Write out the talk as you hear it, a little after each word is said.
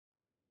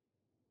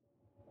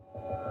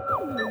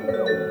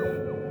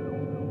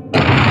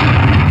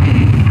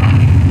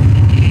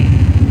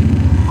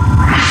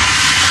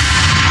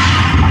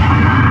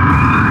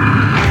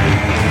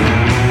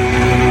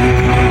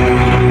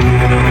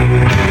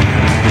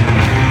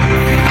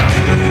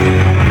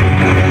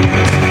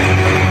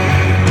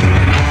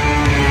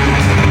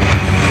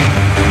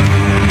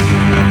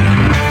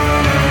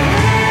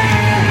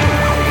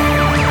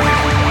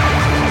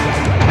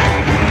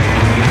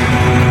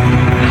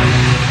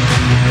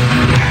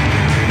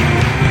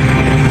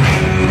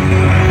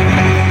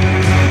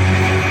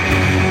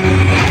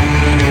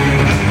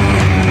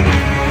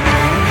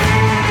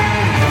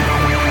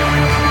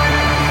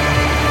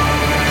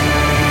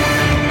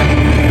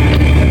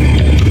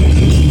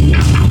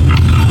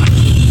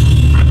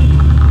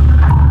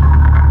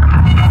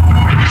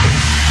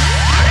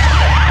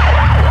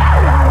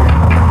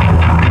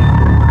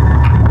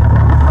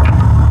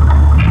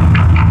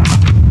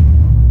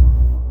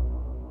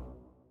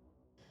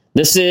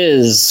This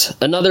is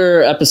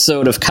another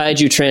episode of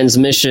Kaiju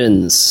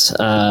Transmissions.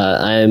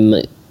 I'm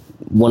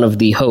one of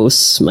the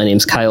hosts. My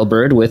name's Kyle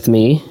Byrd. With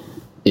me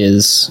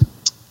is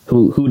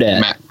who dad?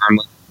 Matt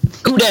Farmley.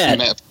 Who dad?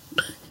 Matt.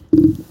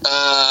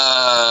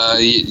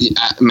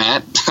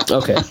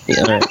 Okay. Yeah,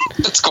 all right.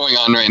 What's going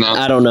on right now?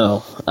 I don't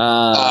know.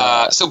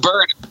 So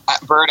Byrd, I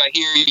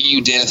hear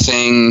you did a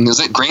thing. Was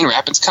it Grand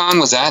Rapids Con?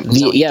 Was that?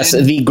 Yes,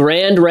 the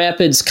Grand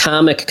Rapids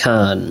Comic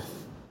Con.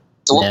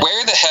 So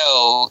where the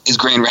hell is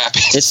Grand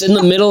Rapids? It's in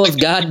the middle of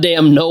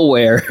goddamn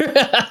nowhere.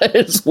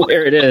 It's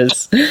where it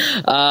is.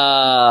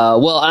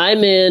 Well,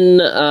 I'm in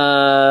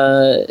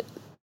the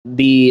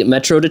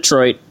Metro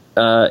Detroit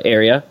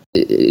area.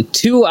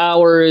 2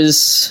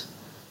 hours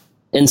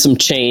and some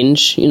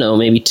change,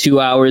 maybe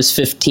 2 hours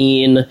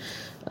 15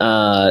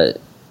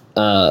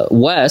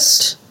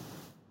 west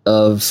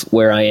of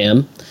where I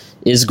am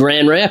is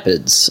Grand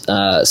Rapids.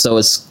 So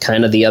it's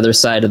kind of the other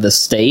side of the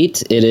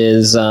state. It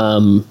is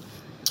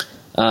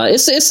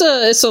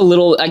it's a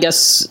little, I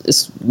guess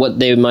it's what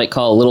they might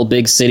call a little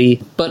big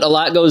city, but a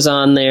lot goes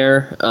on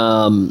there.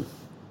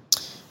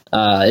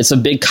 It's a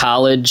big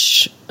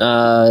college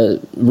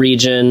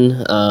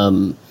region.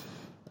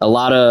 A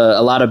lot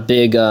of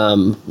big,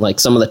 like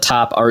some of the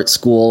top art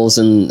schools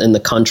in the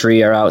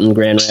country are out in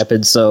Grand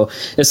Rapids. So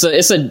it's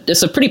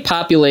a pretty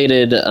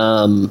populated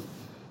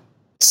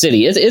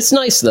city. It's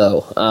nice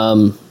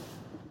though.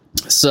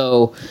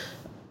 So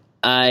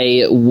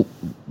I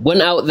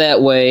went out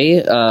that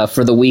way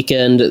for the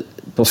weekend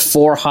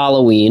before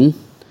Halloween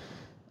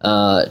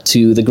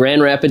to the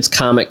Grand Rapids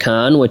Comic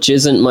Con, which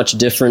isn't much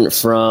different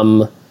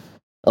from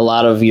a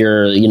lot of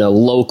your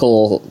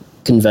local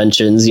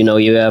conventions.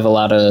 You have a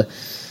lot of,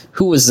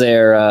 who was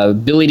there?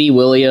 Billy D.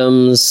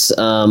 Williams,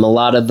 a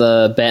lot of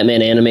the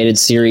Batman animated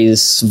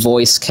series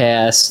voice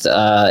cast,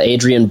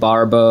 Adrian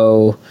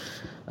Barbeau.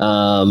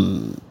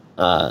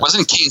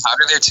 Wasn't Kane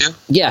Hodder there too?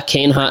 Yeah,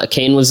 Kane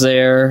was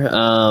there.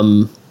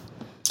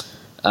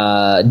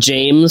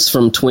 James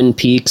from Twin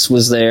Peaks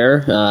was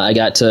there. I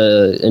got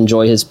to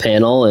enjoy his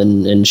panel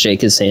and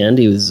shake his hand.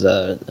 He was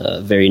a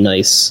very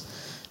nice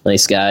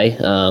guy.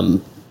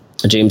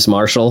 James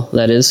Marshall,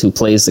 that is, who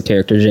plays the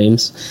character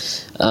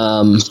James.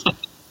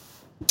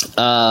 So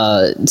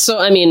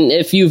I mean,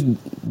 if you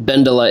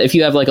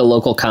have like a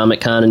local Comic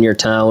Con in your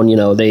town,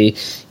 they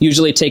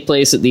usually take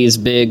place at these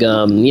big,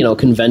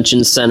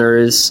 convention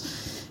centers,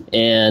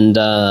 and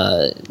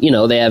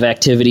they have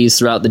activities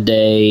throughout the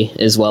day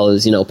as well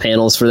as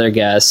panels for their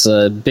guests.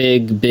 A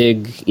big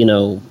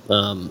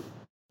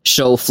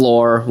show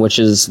floor, which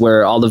is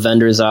where all the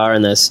vendors are,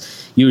 and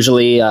that's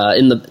usually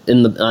in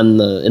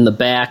the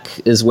back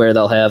is where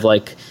they'll have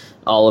like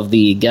all of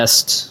the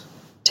guest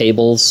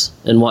tables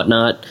and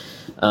whatnot.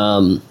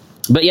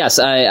 But yes,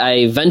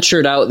 I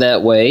ventured out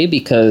that way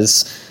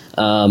because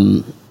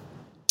I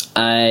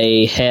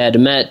had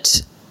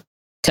met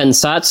Ken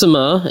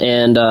Satsuma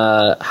and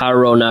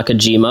Haruo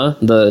Nakajima,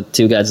 the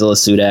two Godzilla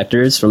suit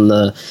actors from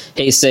the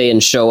Heisei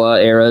and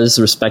Showa eras,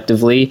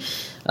 respectively.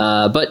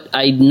 But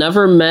I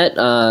never met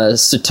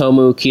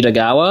Tsutomu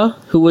Kitagawa,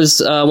 who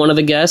was one of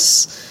the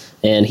guests,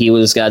 and he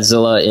was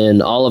Godzilla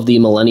in all of the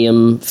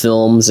Millennium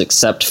films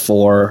except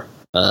for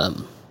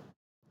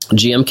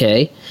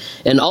GMK.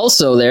 And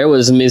also there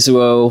was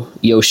Mizuho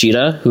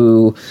Yoshida,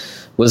 who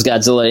was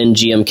Godzilla in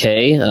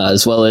GMK,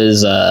 as well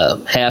as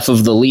half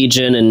of the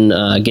Legion in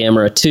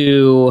Gamera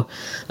 2,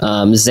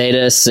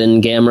 Zetas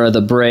in Gamera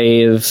the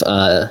Brave,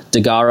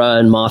 Dagarah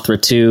and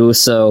Mothra 2.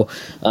 So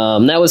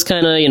that was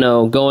kind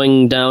of,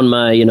 going down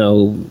my,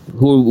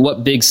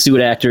 what big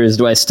suit actors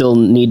do I still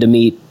need to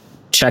meet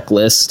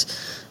checklist.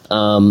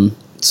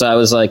 So I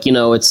was like,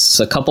 it's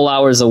a couple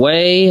hours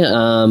away.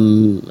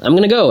 I'm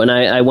going to go. And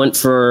I went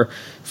for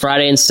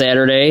Friday and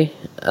Saturday.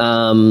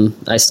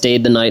 I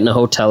stayed the night in a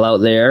hotel out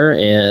there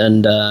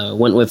and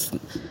went with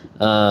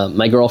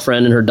my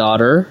girlfriend and her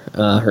daughter,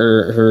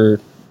 her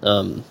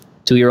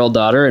 2-year-old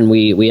daughter, and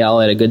we all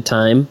had a good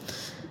time.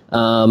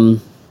 And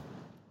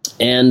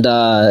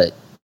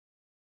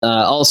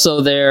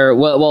also there,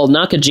 well,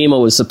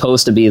 Nakajima was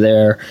supposed to be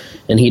there,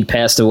 and he'd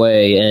passed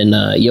away,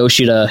 and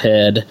Yoshida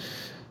had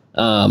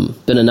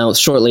been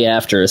announced shortly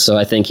after, so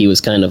I think he was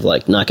kind of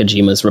like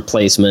Nakajima's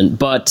replacement.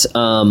 But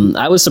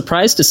I was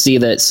surprised to see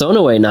that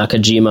Sonoe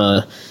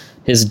Nakajima,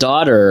 his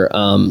daughter,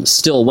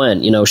 still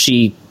went.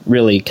 She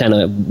really kind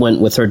of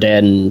went with her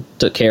dad and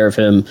took care of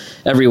him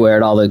everywhere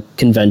at all the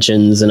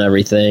conventions and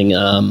everything.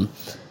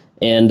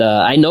 And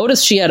I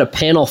noticed she had a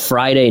panel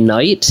Friday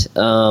night.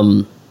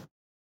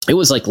 It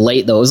was like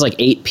late though. It was like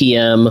 8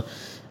 p.m.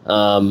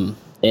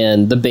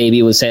 And the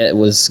baby was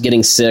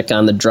getting sick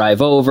on the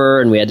drive over,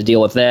 and we had to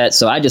deal with that.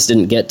 So I just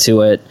didn't get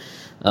to it.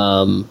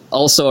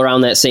 Also around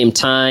that same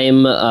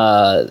time,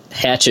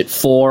 Hatchet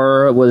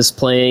 4 was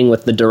playing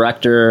with the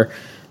director,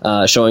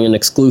 showing an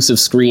exclusive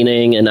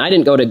screening, and I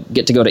didn't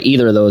get to go to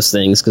either of those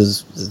things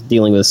because I was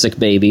dealing with a sick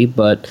baby.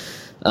 But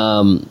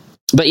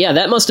yeah,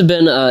 that must have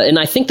been, and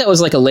I think that was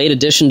like a late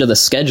addition to the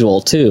schedule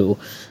too.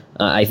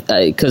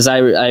 Because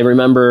I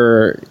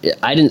remember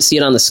I didn't see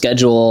it on the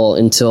schedule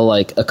until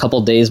like a couple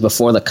days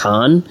before the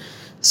con.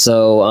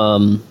 So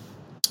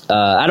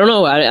I don't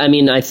know. I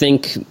mean, I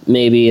think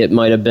maybe it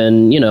might have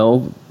been,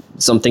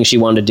 something she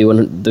wanted to do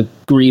in the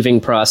grieving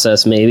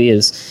process, maybe,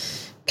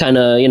 is kind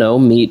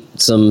of, meet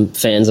some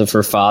fans of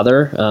her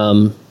father.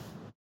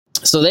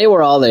 So they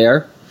were all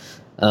there.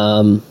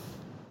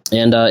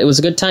 And it was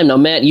a good time. Now,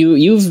 Matt,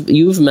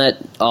 you've met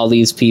all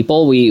these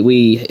people.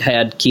 We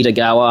had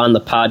Kitagawa on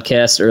the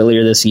podcast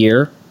earlier this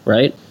year,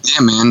 right?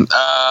 Yeah, man.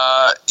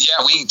 I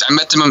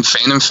met them on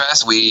Phantom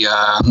Fest. We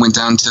went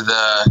down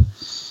to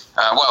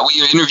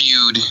we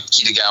interviewed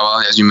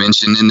Kitagawa, as you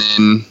mentioned, and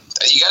then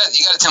you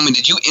gotta tell me,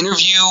 did you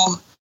interview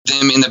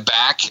them in the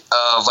back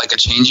of like a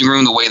changing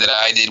room the way that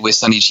I did with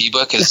Sonny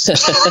Chiba? Because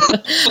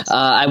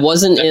I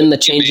wasn't in the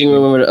changing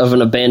room of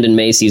an abandoned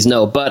Macy's,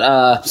 no. But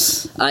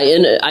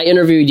I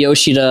interviewed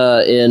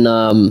Yoshida in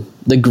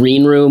the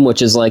green room,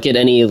 which is like at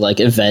any like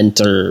event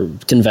or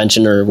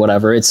convention or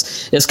whatever.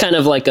 It's kind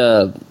of like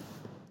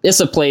it's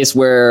a place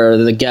where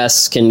the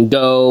guests can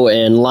go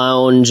and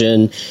lounge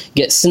and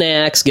get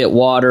snacks, get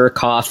water,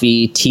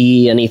 coffee,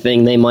 tea,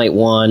 anything they might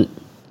want.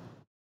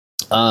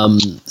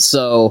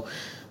 So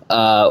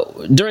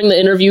during the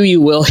interview,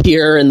 you will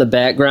hear in the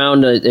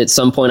background at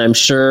some point, I'm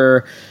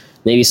sure,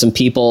 maybe some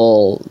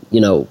people,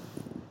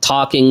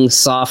 talking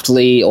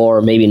softly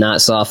or maybe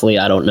not softly.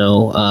 I don't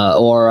know.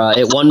 Or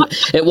at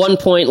one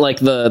point, like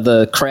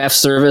the craft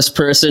service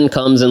person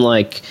comes and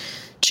like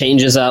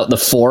changes out the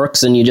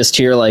forks, and you just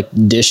hear like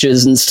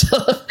dishes and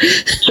stuff.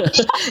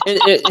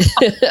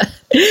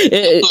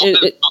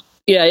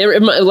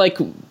 Like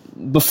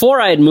before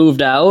I had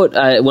moved out,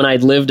 when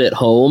I'd lived at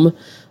home,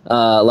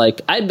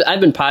 like I've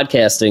been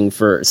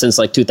podcasting since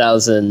like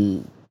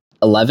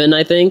 2011,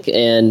 I think.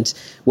 And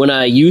when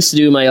I used to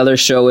do my other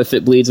show, If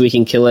It Bleeds, We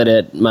Can Kill It,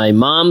 at my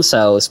mom's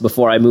house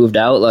before I moved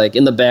out, like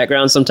in the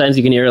background, sometimes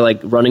you can hear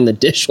like running the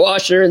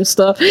dishwasher and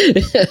stuff.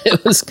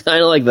 It was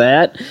kind of like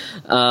that.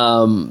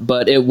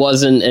 But it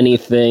wasn't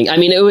anything. I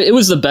mean, it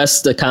was the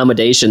best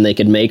accommodation they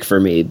could make for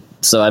me.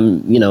 So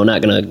I'm,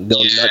 not going to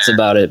go nuts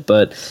about it.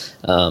 But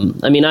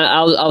I mean,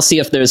 I'll see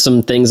if there's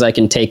some things I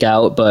can take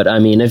out. But I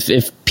mean,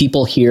 if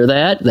people hear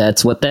that,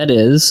 that's what that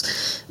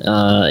is.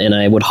 And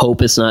I would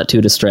hope it's not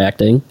too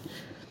distracting.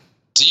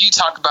 Do you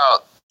talk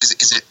about,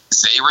 is it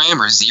Zeiram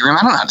or Zeiram?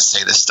 I don't know how to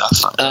say this stuff.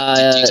 Do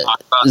you talk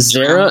about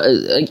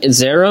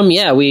Zeiram?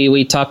 Yeah,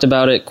 we talked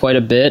about it quite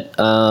a bit.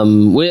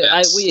 I'm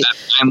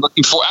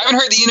looking for. I haven't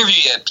heard the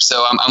interview yet,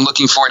 so I'm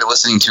looking forward to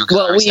listening to.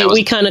 Well,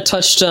 we kind of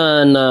touched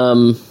on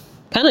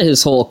kind of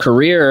his whole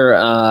career.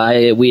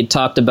 We had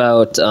talked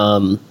about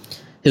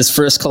his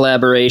first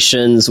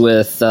collaborations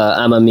with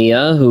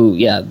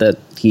Amemiya, that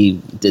he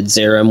did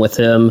Zeiram with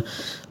him.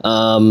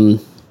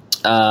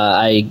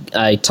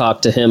 I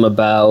talked to him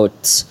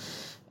about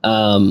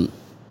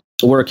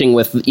working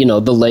with,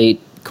 the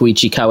late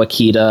Koichi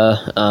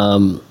Kawakita,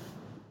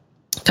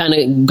 kind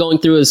of going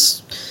through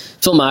his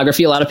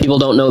filmography. A lot of people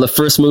don't know the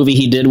first movie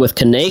he did with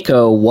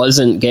Kaneko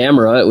wasn't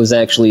Gamera. It was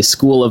actually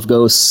School of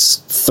Ghosts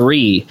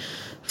 3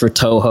 for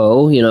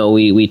Toho.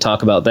 We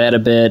talk about that a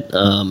bit.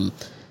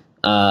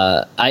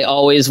 I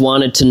always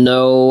wanted to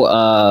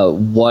know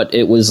what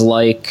it was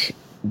like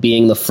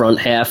being the front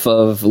half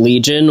of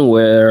Legion,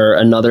 where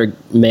another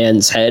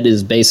man's head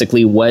is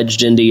basically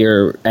wedged into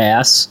your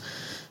ass.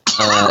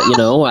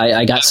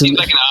 I got some. Seems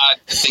like an odd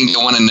thing to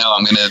want to know.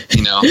 I'm gonna,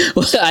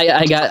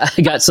 I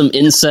got some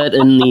insight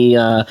in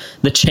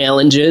the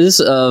challenges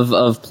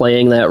of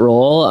playing that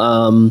role.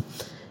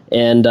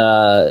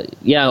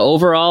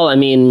 Overall, I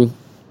mean,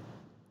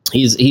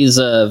 he's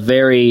a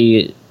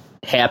very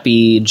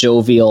happy,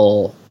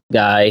 jovial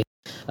guy.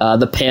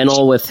 The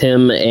panel with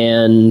him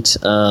and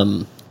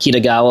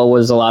Kitagawa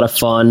was a lot of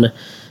fun.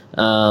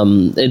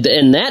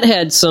 And that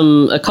had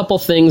a couple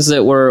things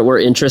that were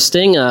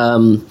interesting.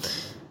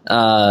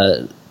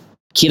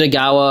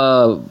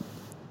 Kitagawa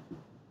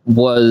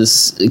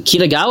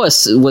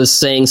was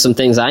saying some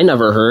things I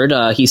never heard.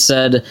 He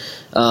said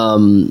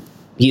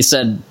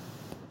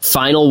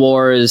Final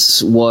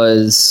Wars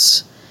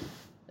was,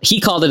 he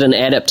called it an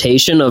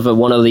adaptation of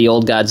one of the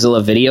old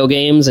Godzilla video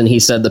games, and he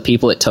said the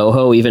people at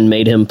Toho even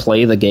made him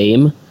play the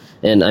game.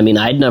 And I mean,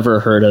 I'd never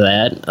heard of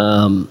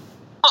that.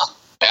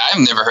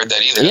 I've never heard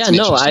that either. Yeah,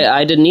 no,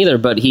 I didn't either,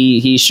 but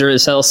he sure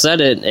as hell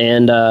said it.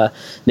 And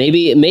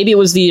maybe it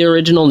was the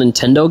original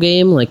Nintendo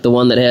game, like the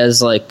one that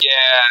has like,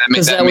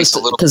 because that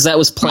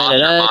was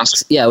Planet X.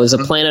 Monster. Yeah, it was a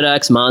Planet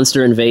X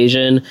Monster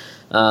Invasion.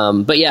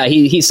 But yeah,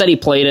 he said he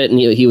played it and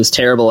he was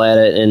terrible at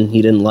it and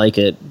he didn't like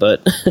it.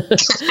 But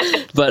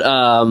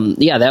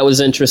yeah, that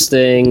was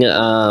interesting.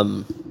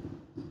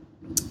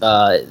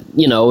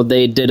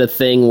 They did a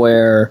thing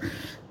where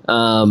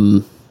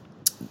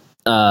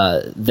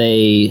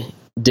they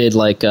did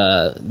like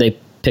they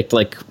picked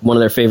like one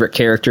of their favorite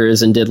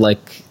characters and did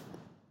like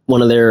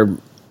one of their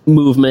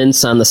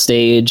movements on the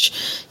stage.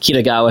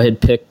 Kitagawa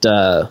had picked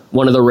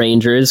one of the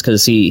Rangers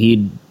because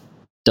he'd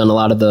done a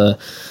lot of the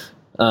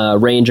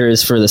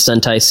Rangers for the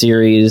Sentai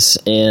series,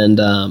 and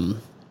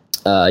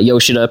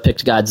Yoshida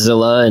picked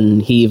Godzilla,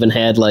 and he even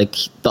had like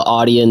the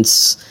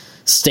audience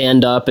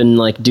stand up and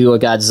like do a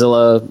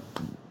Godzilla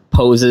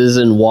poses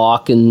and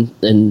walk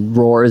and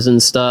roars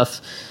and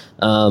stuff.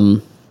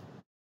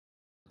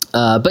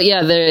 But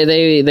yeah,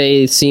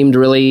 they seemed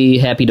really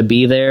happy to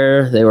be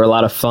there. They were a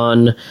lot of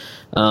fun.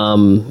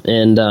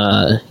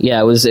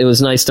 Yeah, it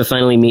was nice to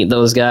finally meet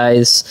those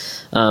guys.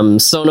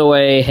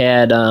 Sonoe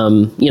had, a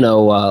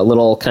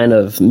little kind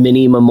of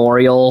mini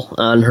memorial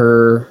on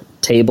her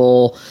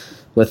table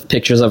with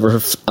pictures of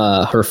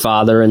her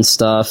father and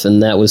stuff,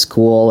 and that was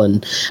cool.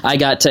 And I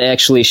got to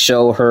actually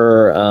show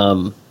her,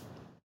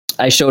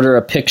 I showed her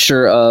a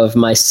picture of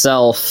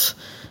myself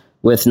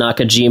with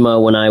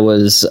Nakajima when I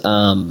was,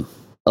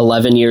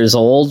 11 years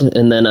old,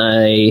 and then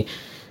I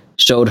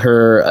showed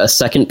her a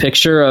second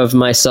picture of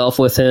myself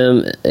with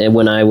him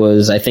when I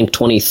was, I think,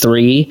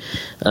 23,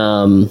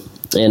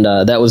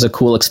 that was a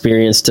cool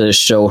experience to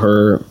show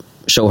her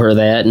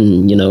that,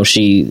 and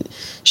she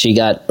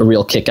got a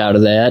real kick out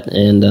of that,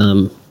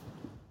 and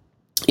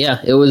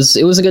yeah, it was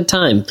a good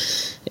time,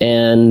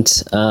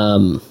 and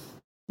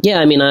yeah,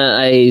 I mean,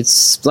 I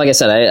like I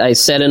said, I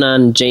sat in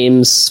on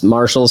James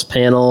Marshall's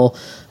panel.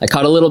 I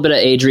caught a little bit of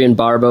Adrian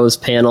Barbeau's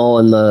panel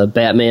in the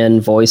Batman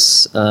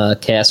voice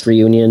cast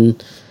reunion.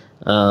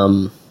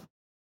 I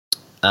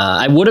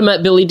would have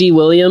met Billy D.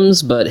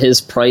 Williams, but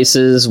his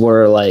prices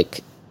were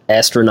like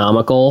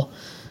astronomical.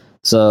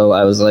 So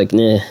I was like,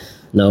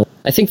 no.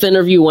 I think the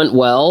interview went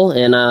well,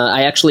 and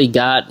I actually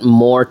got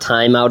more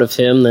time out of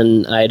him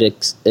than I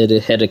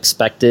had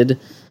expected.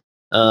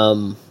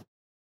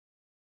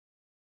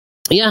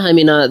 Yeah, I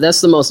mean, that's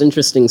the most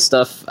interesting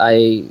stuff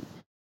I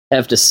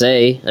have to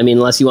say. I mean,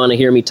 unless you want to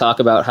hear me talk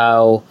about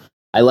how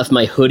I left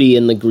my hoodie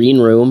in the green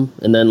room,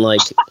 and then like,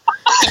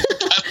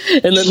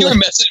 and then you were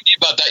messaging me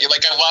about that. You're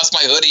like, I lost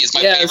my hoodie. It's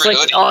my favorite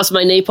hoodie. Oh, it's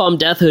my Napalm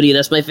Death hoodie.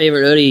 That's my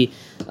favorite hoodie.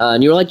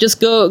 And you were like, just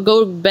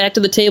go back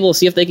to the table,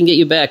 see if they can get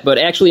you back. But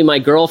actually, my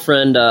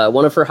girlfriend,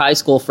 one of her high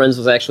school friends,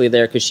 was actually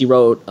there because she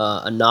wrote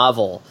a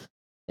novel,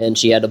 and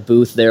she had a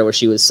booth there where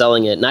she was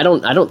selling it. And I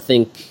don't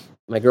think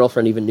my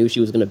girlfriend even knew she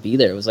was going to be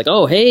there. It was like,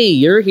 oh, hey,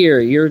 you're here.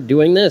 You're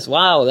doing this.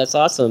 Wow, that's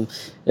awesome.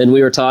 And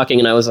we were talking,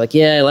 and I was like,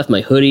 yeah, I left my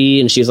hoodie.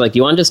 And she's like,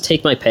 you want to just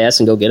take my pass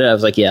and go get it? I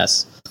was like,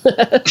 yes.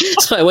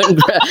 So I went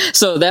and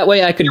so that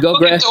way I could go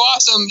grab. So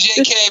awesome,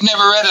 JK. I've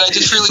never read it. I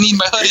just really need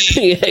my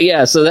hoodie.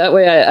 yeah. So that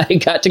way I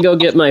got to go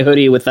get my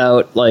hoodie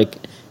without like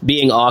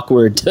being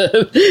awkward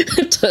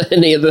to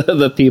any of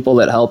the people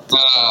that helped.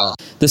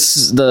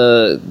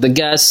 The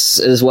guests,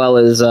 as well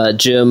as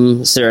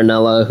Jim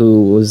Serenella,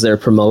 who was their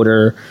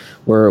promoter,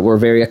 were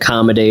very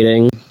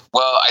accommodating.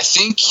 Well, I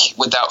think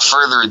without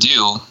further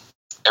ado,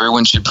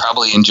 everyone should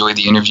probably enjoy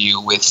the interview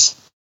with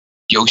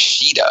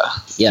Yoshida.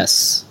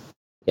 Yes,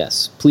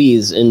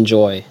 please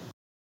enjoy.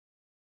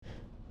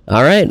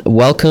 All right,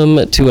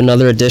 welcome to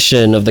another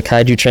edition of the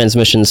Kaiju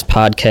Transmissions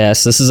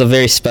podcast. This is a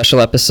very special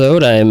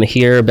episode. I am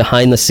here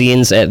behind the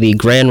scenes at the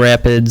Grand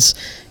Rapids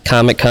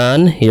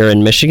Comic-Con here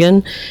in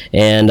Michigan,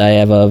 and I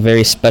have a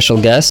very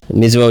special guest,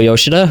 Mizuho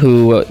Yoshida,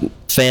 who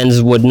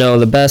fans would know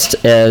the best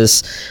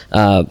as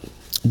the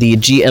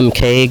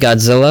GMK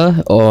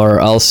Godzilla, or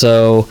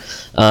also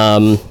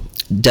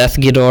Death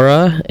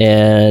Ghidorah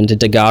and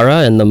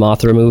Dagarah in the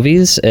Mothra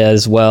movies,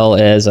 as well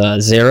as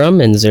Zeiram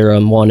in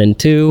Zeiram 1 and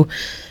 2.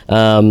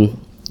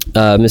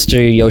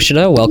 Mr.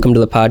 Yoshida, welcome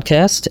to the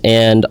podcast.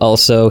 And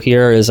also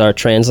here is our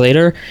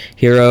translator,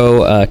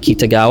 Hiro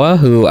Kitagawa,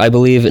 who I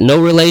believe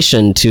no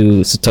relation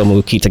to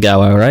Tsutomu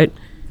Kitagawa, right?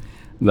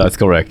 That's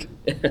correct.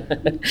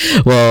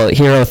 Well,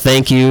 Hiro,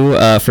 thank you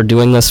for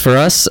doing this for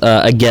us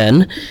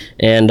again.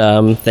 And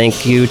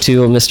thank you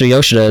to Mr.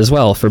 Yoshida as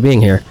well for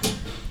being here.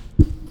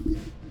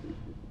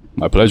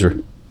 My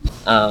pleasure.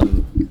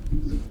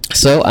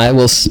 So I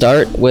will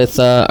start with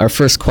our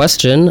first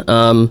question.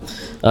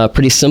 A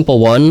pretty simple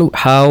one.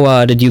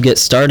 How did you get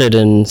started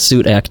in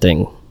suit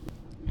acting?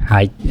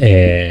 はい、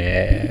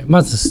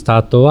まずスタ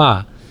ート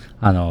は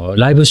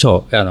ライブシ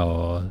ョ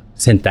ー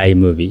戦隊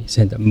ムービ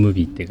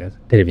ーっていうか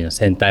テレビの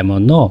戦隊も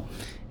のの、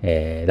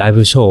ライ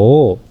ブショー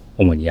を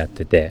主にやっ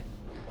てて、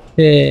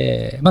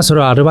で、そ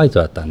れはアルバイト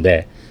だったん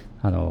で、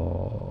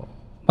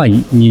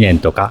2年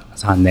とか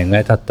3年ぐ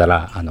らい経った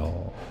ら終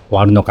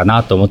わるのか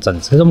なと思ってたん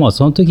ですけども、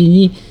その時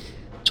に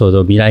ちょう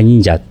ど未来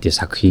忍者っていう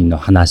作品の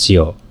話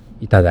を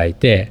いただい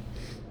て、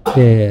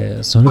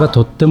でそれが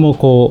とっても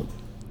こう、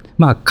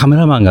カメ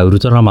ラマンがウル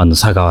トラマンの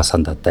佐川さ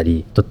んだった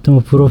り、とって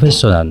もプロフェッ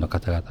ショナルの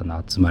方々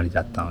の集まり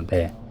だったの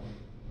で、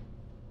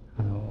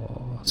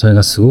それ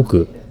がすご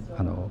く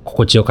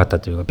心地よかった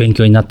というか勉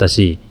強になった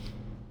し、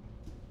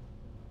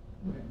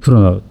プ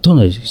ロと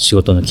の仕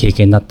事の経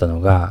験になった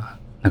のが、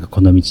なんかこ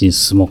の道に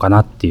進もうかな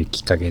っていう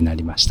きっかけにな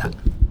りました。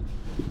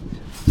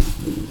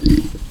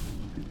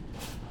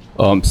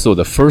So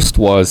the first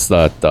was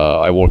that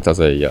I worked as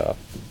a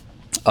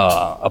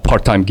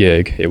part-time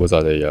gig. It was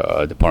at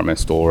a department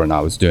store, and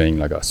I was doing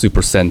like a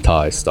Super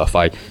Sentai stuff.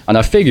 I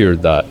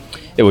figured that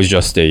it was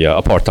just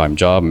a part-time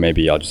job.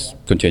 Maybe I'll just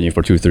continue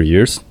for 2-3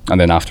 years, and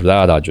then after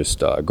that, I'll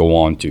just go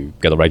on to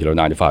get a regular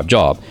 9-to-5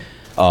 job.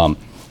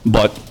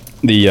 But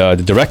the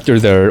director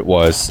there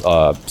was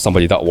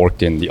somebody that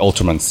worked in the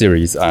Ultraman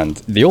series, and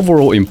the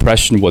overall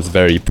impression was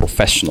very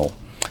professional.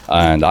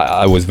 and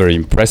I was very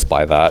impressed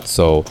by that.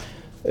 So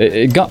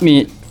it got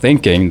me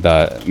thinking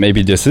that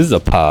maybe this is a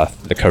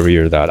path, the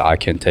career that I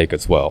can take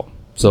as well.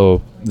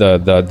 So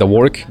the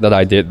work that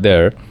I did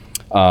there,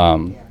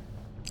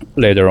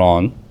 later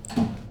on,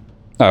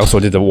 I also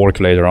did the work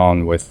later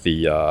on with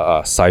the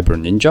Cyber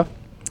Ninja,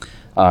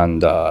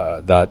 and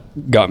that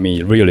got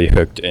me really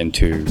hooked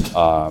into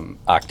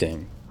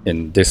acting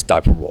in this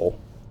type of role.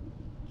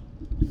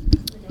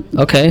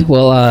 Okay,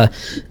 well,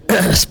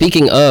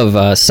 speaking of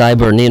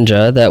Cyber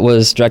Ninja, that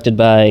was directed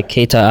by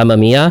Keita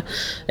Amemiya,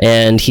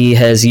 and he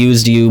has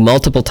used you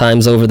multiple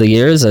times over the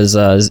years as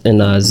in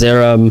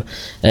Zeiram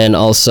and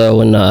also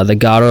in the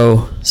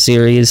Garo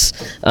series.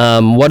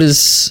 What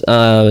is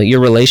your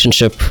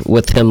relationship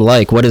with him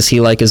like? What is he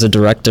like as a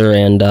director,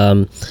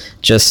 and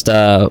just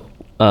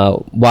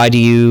why do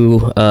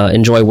you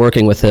enjoy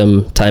working with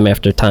him time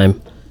after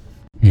time?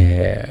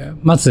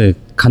 まず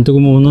監督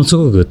もものす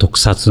ごく特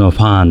撮のフ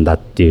ァンだっ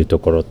ていうと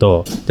ころ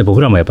と、で僕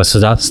らもやっぱス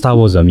ター・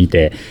ウォーズを見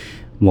て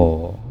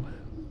も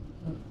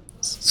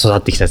う育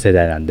ってきた世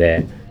代なん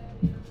で、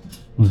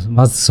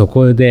まずそ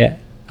こで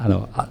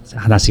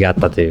話があっ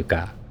たという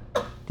か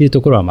っていう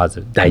ところはま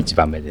ず第一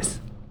番目です。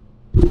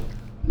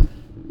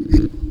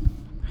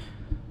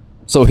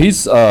So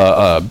he's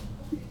a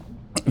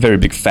very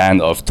big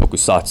fan of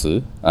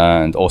tokusatsu,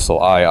 and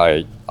also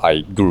I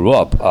grew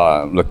up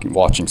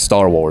watching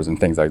Star Wars and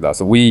things like that.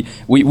 So we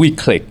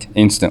clicked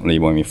instantly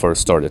when we first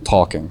started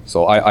talking.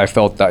 So I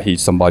felt that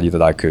he's somebody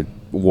that I could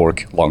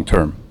work long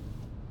term.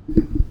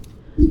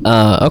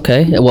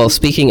 Okay. Well,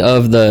 speaking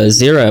of the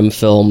Zeiram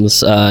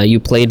films, you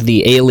played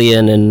the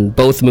alien in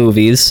both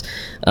movies,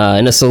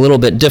 and it's a little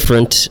bit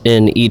different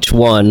in each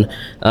one.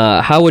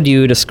 How would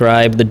you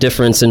describe the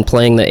difference in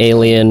playing the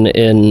alien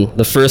in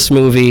the first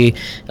movie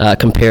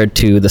compared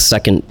to the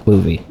second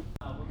movie?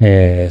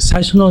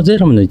 最初のゼ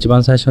ロムの一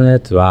番最初のや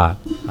つは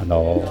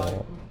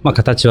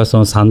形はそ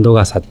のサンド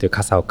傘っていう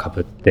傘をか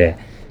ぶって、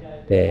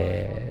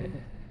で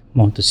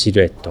もうほんとシ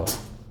ルエット、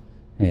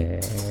現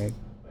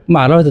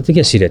れた時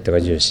はシルエット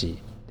が重視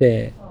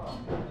で、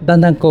だ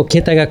んだんこう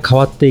形態が変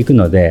わっていく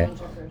ので、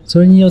そ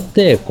れによっ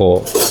て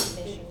こう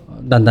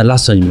だんだんラ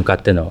ストに向か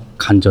っての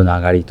感情の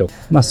上がりと、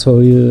そ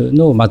ういう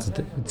のをまず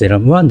ゼロ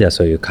ム1では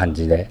そういう感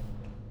じで、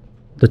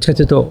どっちか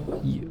というと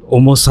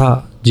重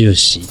さ重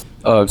視。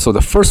So the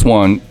first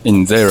one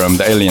in Zeiram,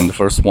 the alien, the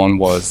first one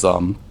was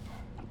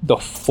the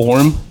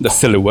form, the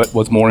silhouette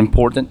was more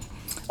important.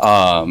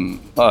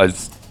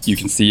 As you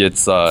can see,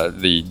 it's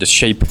the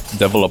shape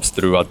develops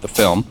throughout the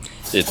film.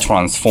 It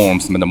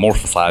transforms,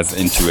 metamorphosizes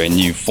into a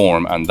new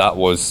form, and that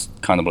was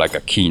kind of like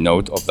a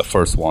keynote of the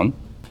first one.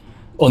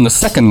 On the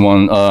second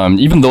one,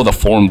 even though the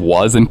form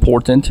was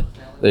important,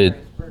 the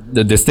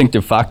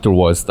distinctive factor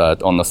was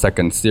that on the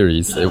second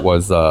series, it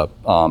was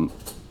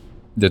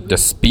the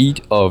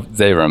speed of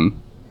Zeiram,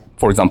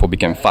 for example,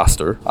 became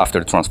faster after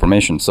the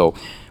transformation. So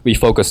we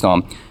focused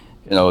on,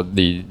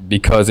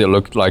 because it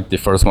looked like the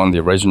first one, the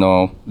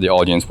original, the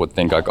audience would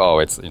think like, oh,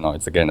 it's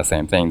again the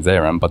same thing,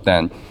 Zeiram. But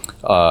then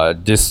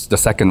the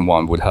second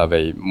one would have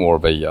more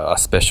of a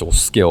special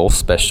skill,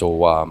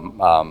 special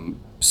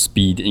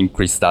speed,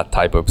 increase that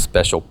type of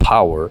special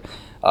power.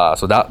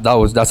 So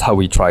that's how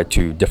we tried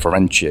to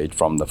differentiate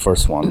from the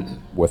first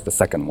one with the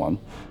second one.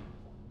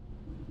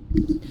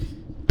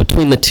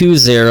 Between the two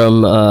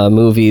Zeiram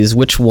movies,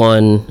 which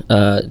one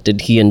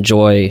did he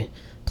enjoy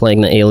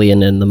playing the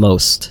alien in the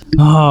most?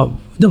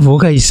 でも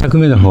僕は一作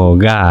目の方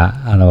が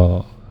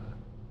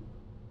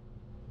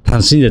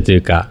楽しんでとい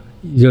うか、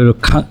いろいろ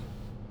考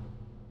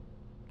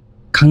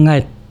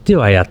えて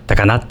はやった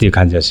かなっていう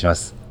感じがしま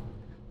す。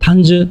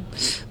単純、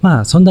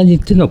そんなに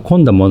手の込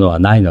んだものは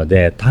ないの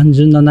で、単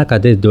純な中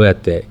でどうやっ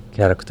て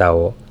キャラクター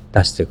を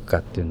出していくか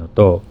っていうの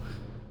と、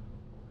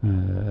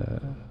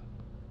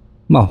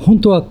本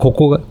当は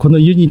この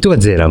ユニットが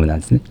ゼーラムなん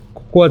ですね。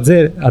ここはボ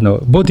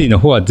ディの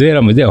方はゼー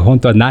ラムでは本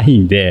当はない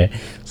んで、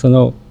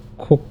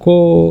こ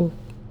こ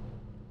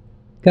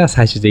が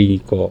最終的に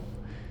こ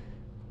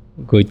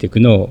う動いていく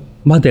の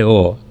まで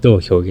をど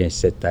う表現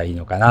していったらいい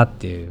のかなっ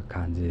ていう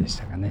感じでし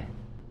たかね。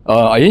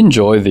I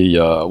enjoy the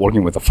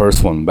working with the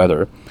first one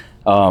better,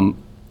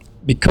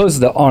 because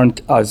there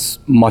aren't as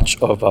much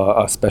of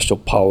a special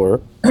power,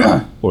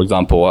 for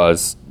example,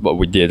 as what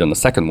we did on the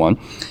second one.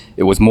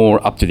 It was more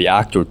up to the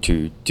actor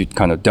to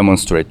kind of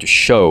demonstrate, to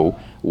show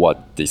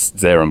what this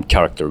Zeiram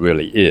character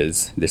really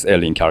is, this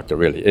alien character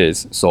really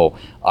is. So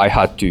I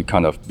had to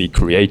kind of be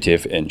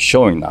creative in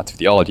showing that to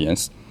the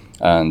audience,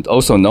 and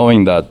also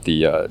knowing that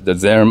the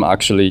Zeiram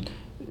actually,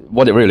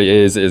 what it really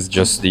is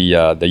just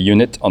the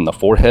unit on the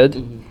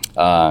forehead,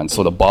 and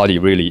so the body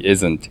really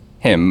isn't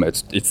him.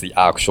 It's the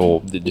actual,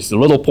 this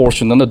little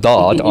portion on the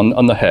dot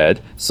on the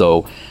head.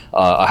 So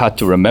I had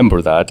to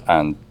remember that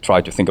and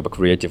try to think of a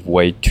creative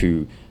way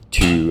to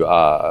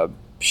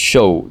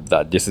show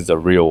that this is a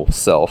real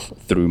self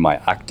through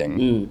my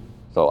acting.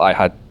 So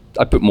I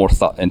put more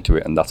thought into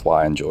it, and that's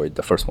why I enjoyed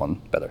the first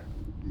one better.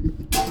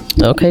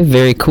 Okay,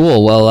 very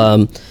cool.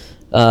 Well,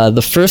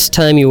 The first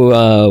time you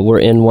were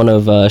in one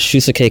of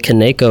Shusuke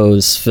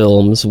Kaneko's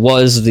films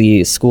was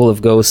the School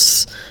of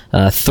Ghosts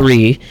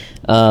 3.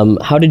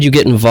 How did you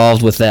get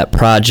involved with that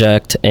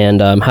project,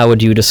 and how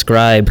would you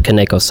describe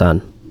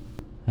Kaneko-san?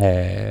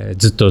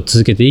 ずっと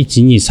続けて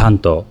123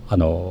と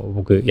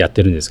僕やっ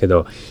てるんですけ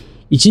ど、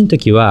1の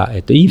時は、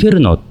インフェ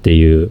ルノって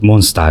いうモ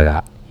ンスター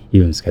がい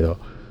るんですけど、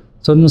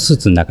それのスー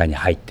ツの中に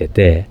入って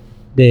て、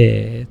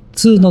で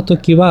2の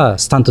時は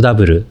スタントダ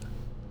ブル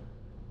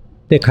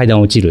で階段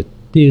落ちるっ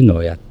ていうの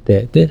をやっ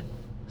て、で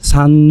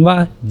3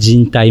は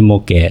人体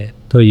模型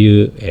と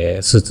い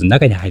う、スーツの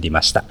中に入り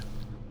ました。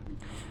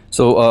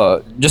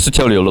So just to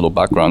tell you a little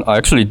background, I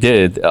actually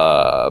did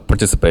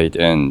participate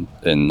in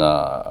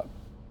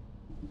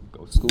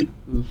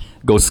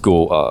Ghost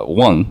School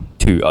 1,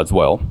 2 as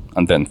well,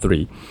 and then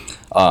 3.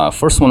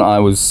 First one I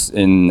was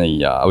doing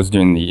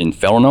the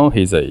Inferno.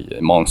 He's a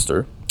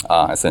monster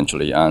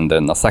essentially, and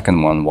then the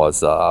second one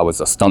was I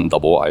was a stunt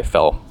double. I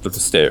fell through the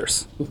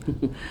stairs.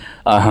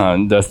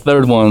 The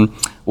third one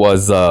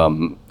was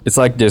it's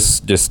like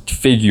this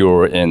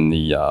figure in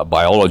the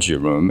biology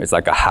room. It's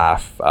like a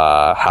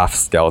half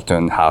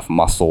skeleton, half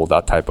muscle,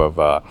 that type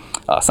of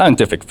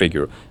scientific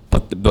figure.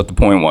 But the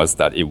point was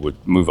that it would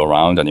move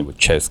around and it would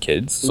chase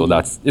kids. So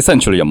that's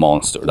essentially a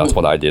monster. That's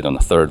what I did on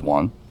the third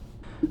one.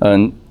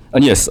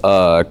 And yes,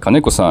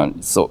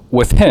 Kaneko-san, so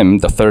with him,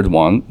 the third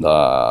one,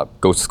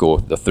 Ghost School,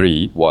 the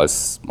 3,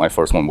 was my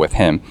first one with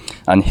him.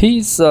 And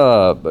his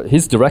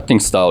directing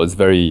style is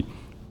very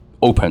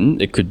open.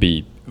 It could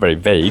be very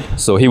vague.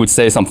 So he would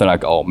say something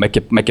like, "Oh, make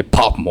it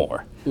pop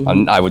more,"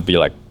 and I would be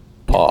like,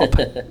 "Pop."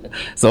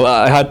 So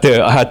I had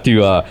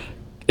to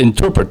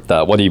interpret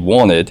what he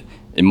wanted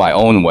in my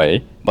own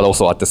way, but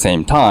also at the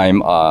same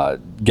time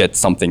get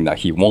something that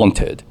he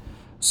wanted.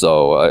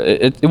 So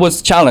it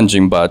was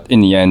challenging, but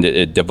in the end,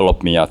 it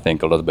developed me, I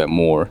think, a little bit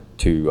more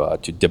to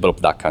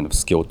develop that kind of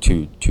skill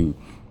to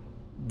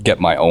get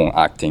my own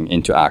acting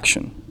into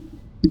action.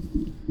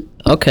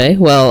 Okay,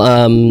 well,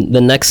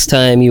 the next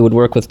time you would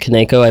work with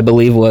Kaneko, I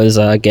believe, was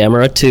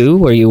Gamera 2,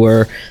 where you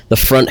were the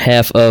front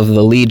half of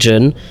the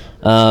Legion.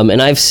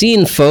 And I've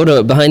seen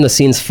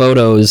behind-the-scenes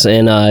photos,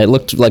 and it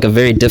looked like a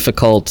very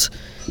difficult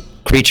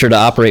creature to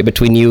operate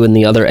between you and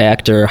the other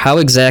actor. How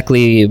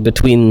exactly,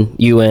 between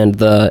you and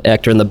the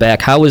actor in the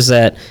back, how was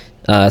that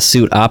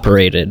suit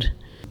operated?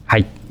 は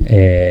い、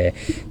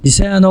実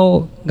際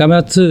ガメ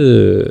ラ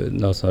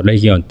2のそのレ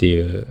ギオンってい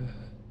う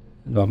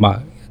の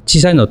は、小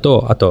さいの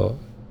とあと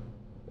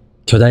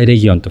巨大レ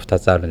ギオンと2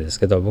つあるんです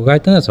けど、僕がや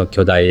ったのはその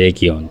巨大レ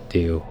ギオンって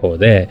いう方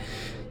で、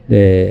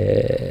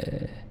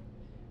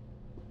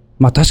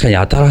確かに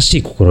新し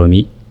い試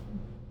みっ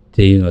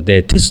ていうの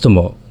でテスト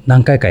も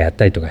何回かやっ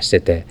たりとかし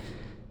てて、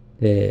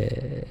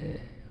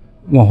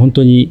本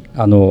当に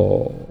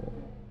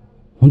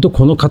本当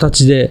この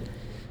形で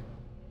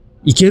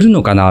いける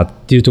のかなっ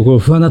ていうところ、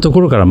不安なとこ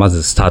ろからま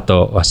ずスター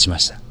トはしま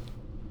した。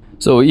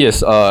So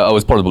yes, I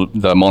was part of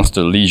the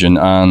Monster Legion,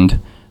 and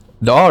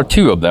there are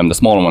two of them, the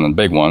smaller one and the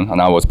big one,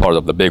 and I was part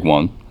of the big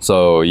one.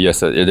 So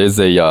yes, it is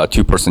a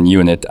two-person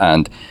unit,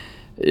 and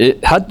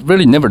it had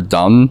really never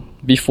done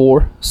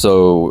before,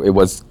 so it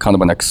was kind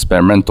of an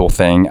experimental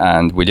thing,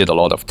 and we did a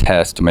lot of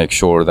tests to make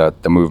sure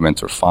that the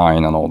movements are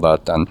fine and all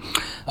that. And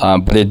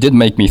but it did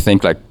make me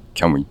think, like,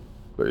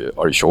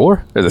 are you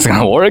sure? Is this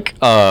gonna work?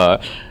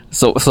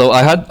 So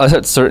I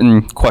had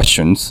certain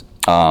questions,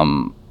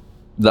 and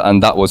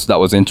that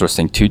was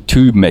interesting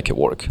to make it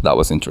work. That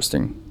was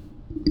interesting.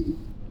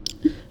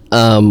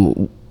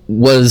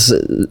 Was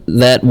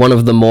that one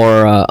of the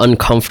more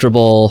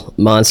uncomfortable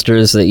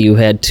monsters that you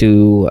had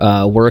to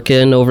work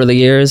in over the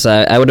years?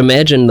 I would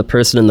imagine the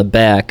person in the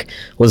back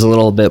was a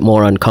little bit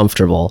more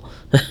uncomfortable.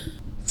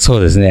 そ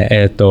うです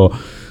ね。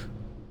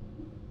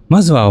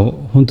まずは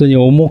本当に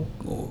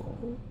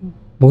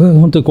僕が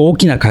本当に大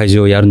きな怪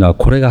獣をやるのは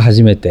これが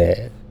初め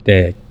て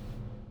で、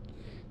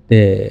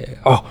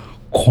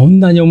こん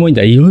なに重いん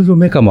だ。いろいろ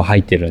メカも入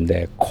ってるん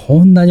で、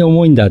こんなに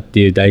重いんだっ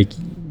ていう第一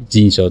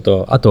印象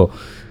と、あと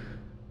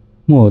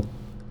もう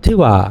手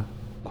は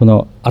こ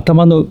の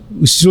頭の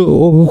後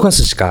ろを動か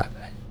すしか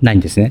ないん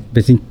ですね。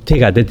別に手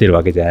が出てる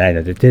わけじゃない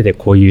ので、手で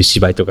こういう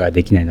芝居とかが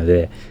できないの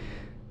で、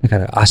だか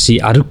ら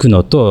歩く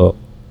のと、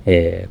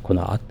こ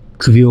の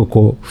首を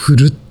こう振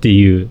るって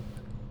いう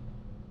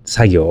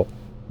作業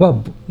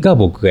が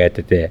僕がやっ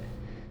てて、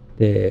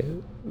で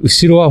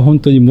後ろは本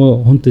当に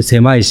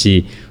狭い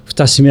し、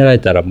蓋閉められ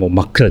たらもう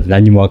真っ暗で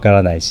何もわか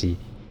らないし、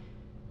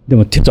で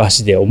も手と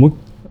足で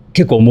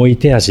結構重い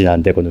手足な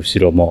んで、この後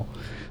ろも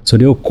そ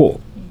れを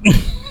こう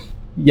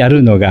や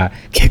るのが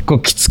結構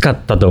きつかっ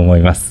たと思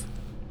います。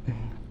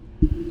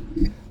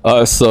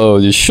So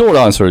the short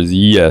answer is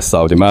yes,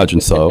 I would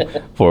imagine so,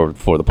 for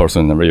the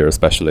person in the rear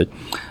especially.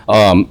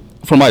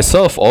 For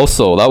myself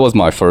also, that was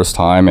my first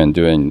time in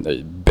doing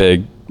a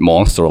big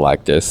monster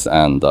like this,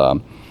 and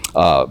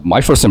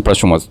my first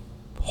impression was,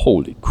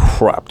 holy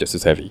crap, this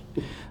is heavy.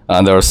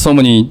 And there are so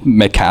many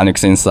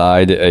mechanics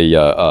inside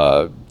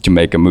to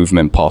make a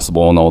movement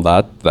possible and all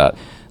that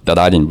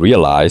I didn't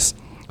realize.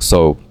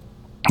 So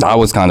that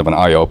was kind of an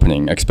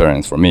eye-opening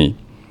experience for me.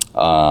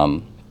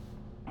 And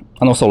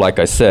also, like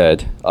I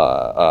said,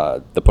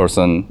 the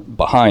person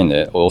behind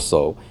it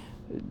also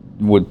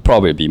would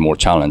probably be more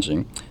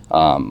challenging.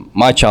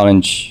 My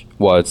challenge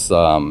was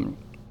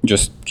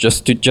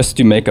just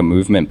to make a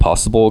movement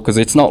possible, because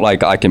it's not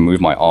like I can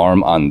move my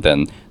arm and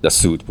then the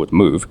suit would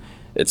move.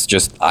 It's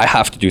just I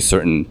have to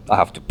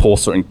pull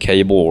certain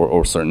cable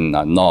or certain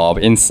knob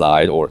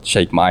inside or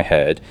shake my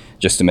head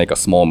just to make a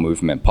small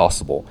movement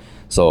possible.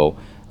 So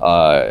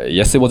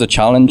yes, it was a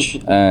challenge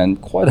and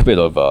quite a bit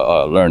of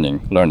a learning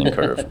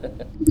curve.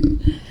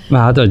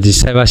 まあ、あとは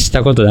実際はし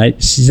なかったんで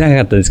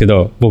すけ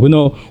ど、僕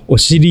のお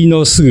尻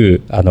のす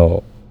ぐ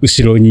後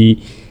ろ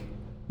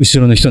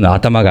の人の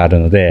頭がある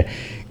ので、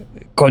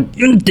こうう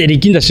んって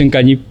力んだ瞬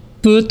間に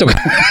プーッとか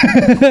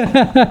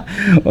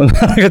おな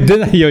らが出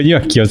ないように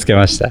は気をつけ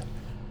ました。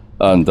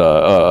And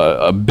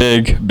a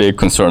big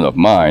concern of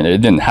mine,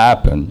 it didn't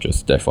happen,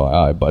 just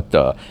FYI, but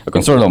a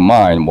concern of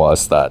mine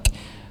was that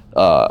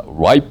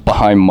right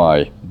behind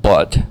my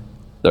butt,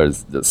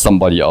 there's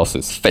somebody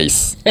else's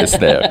face is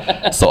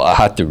there. So I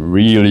had to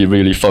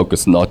really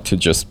focus not to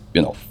just,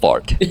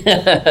 fart.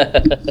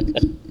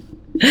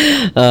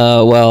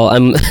 Well,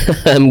 I'm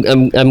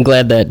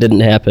glad that didn't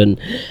happen.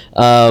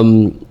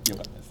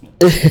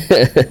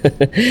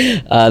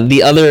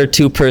 The other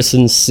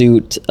two-person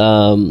suit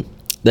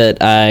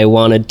that I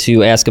wanted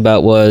to ask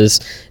about was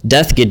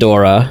Death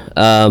Ghidorah.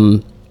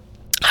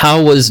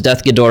 How was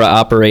Death Ghidorah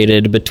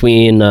operated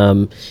between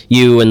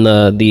you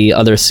and the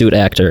other suit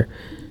actor?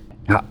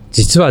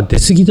 実はデ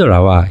スギド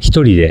ラは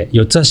一人で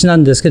四つ足な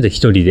んですけど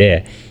一人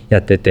でや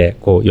ってて、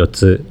こう四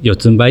つ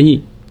ん這い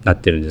になっ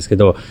てるんですけ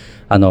ど、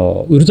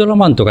ウルトラ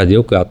マンとかで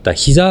よくあった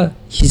膝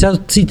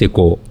ついて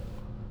こう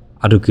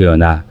歩くよう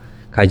な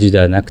怪獣で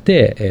はなく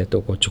て、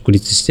こう直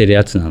立してる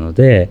やつなの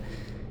で、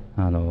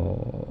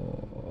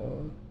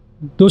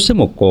どうして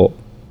もこう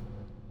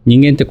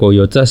人間ってこう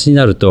四つ足に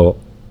なると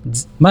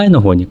前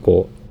の方に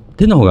こう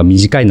手の方が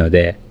短いの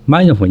で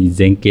前の方に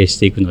前傾し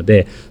ていくの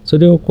で、そ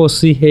れをこう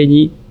水平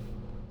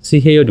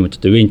よりもちょ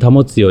っと上に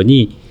保つよう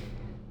に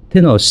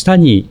手の下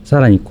にさ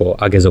らにこ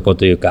う上げ底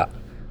というか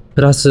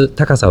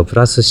高さをプ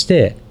ラスし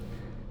て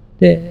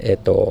で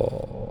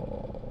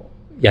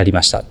やり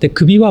ました。で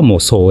首はもう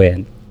双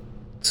円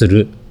つ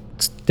っ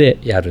て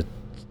やる。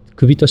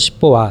首と尻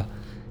尾は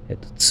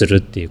つる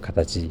っていう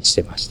形にし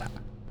てました。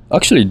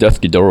Actually, Death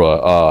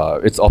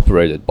Ghidorah, it's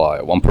operated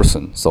by one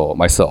person, so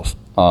myself.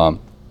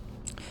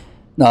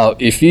 Now,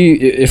 if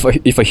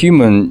a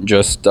human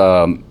just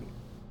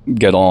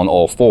get on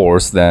all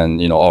fours,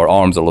 then our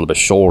arms are a little bit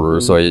shorter,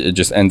 so it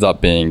just ends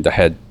up being the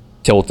head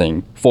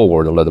tilting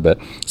forward a little bit.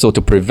 So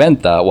to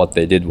prevent that, what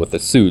they did with the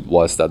suit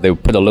was that they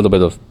would put a little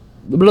bit of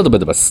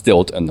a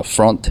stilt in the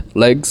front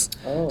legs,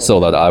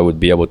 so that I would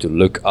be able to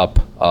look up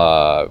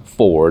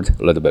forward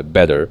a little bit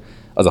better,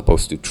 as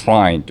opposed to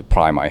trying to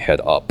pry my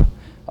head up.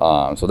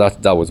 So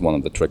that was one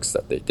of the tricks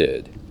that they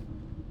did.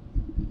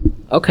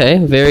 Okay,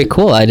 very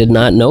cool. I did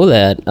not know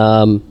that.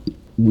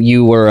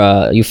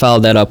 You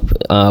followed that up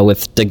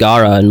with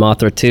Dagarah and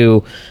Mothra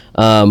 2.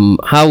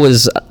 How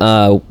was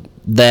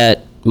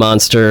that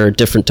monster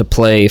different to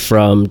play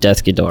from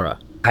Death Ghidorah?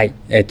 はい、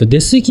デ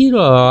スギド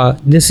ラ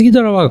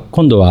は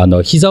今度は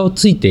膝を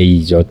ついてい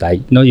い状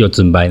態の四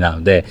つん這いな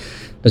ので、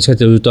どっちか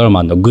というとウルトラ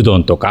マンのグド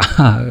ンとか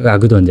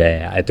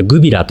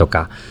グビラと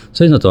か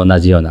そういうのと同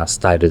じようなス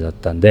タイルだっ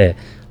たんで、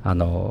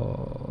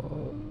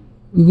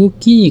動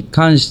きに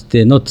関し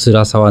ての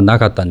辛さはな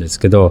かったんです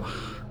けど、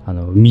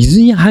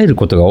水に入る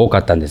ことが多か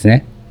ったんです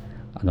ね。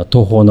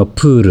東方の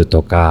プール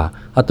とか、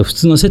あと普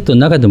通のセット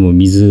の中でも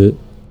水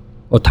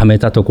を溜め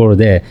たところ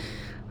で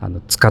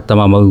使った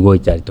まま動い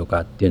たりと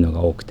かっていうの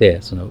が多く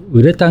て、その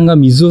ウレタンが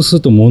水を吸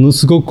うともの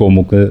すごく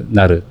重く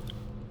なる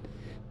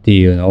って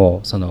いうの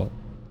を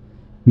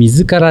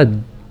水から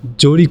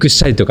上陸し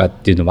たりとかっ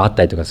ていうのもあっ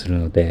たりとかする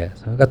ので、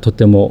それがと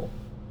ても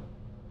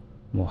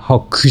もう歯を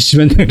食いし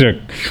めながら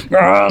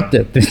ガーって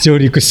やって上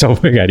陸した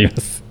覚えがありま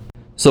す。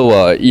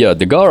So yeah,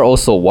 Dagarah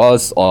also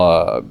was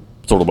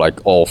sort of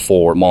like all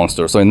four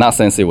monsters. So in that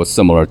sense, it was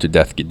similar to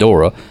Death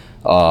Ghidorah.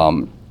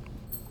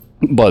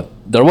 But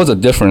there was a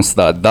difference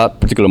that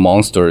particular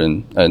monster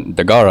in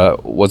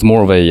Dagarah was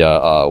more of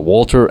a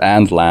water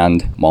and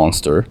land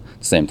monster at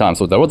the same time.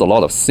 So there was a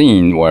lot of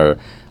scene where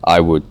I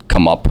would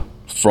come up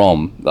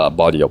from the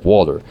body of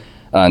water.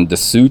 And the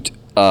suit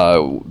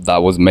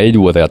that was made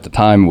with it at the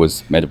time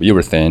was made of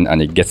urethane,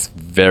 and it gets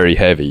very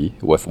heavy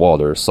with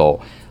water.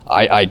 So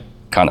I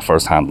kind of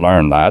firsthand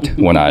learned that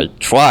when I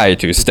tried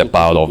to step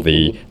out of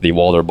the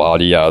water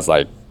body. I was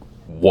like,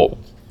 whoa.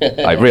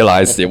 I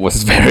realized it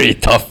was very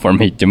tough for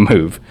me to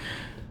move.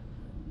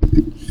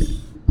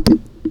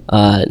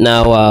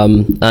 Now,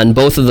 on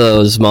both of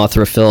those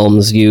Mothra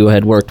films, you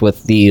had worked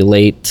with the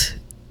late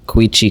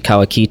Koichi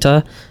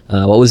Kawakita.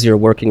 What was your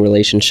working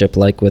relationship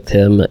like with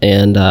him,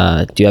 and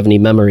do you have any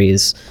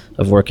memories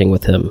of working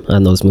with him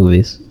on those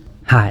movies?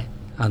 はい。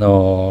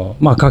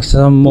川北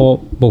さん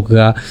も僕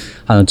が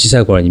小さ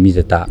い頃に見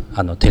てた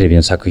テレビ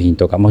の作品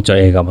とか、もちろ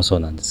ん映画もそう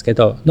なんですけ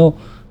ど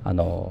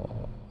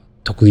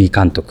特技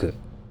監督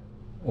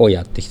を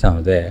やってきた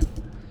ので、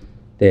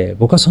で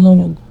僕はそ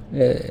の、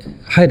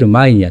入る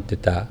前にやって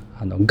た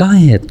ガン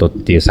ヘッドっ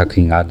ていう作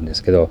品があるんで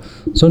すけど、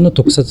それの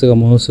特撮が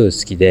ものすごい好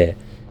きで、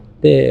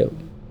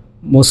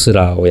モス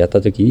ラをやっ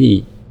た時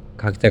に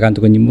川北監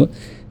督にも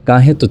ガ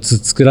ンヘッド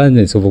作られるん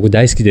ですよ、僕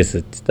大好きです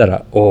って言った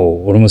ら、お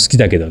お俺も好き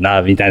だけど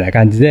なみたいな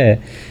感じで、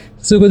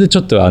そういうことでち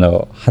ょっ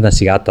と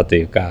話があったと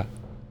いうか、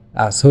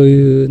そう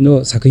いう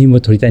の作品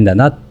も撮りたいんだ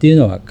なっていう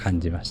のは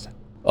感じました。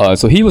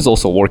So he was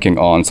also working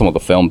on some of the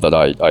films that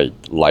I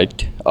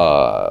liked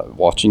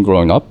watching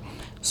growing up.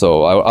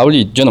 So I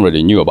already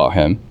generally knew about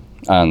him.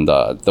 And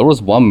there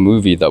was one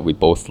movie that we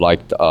both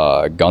liked,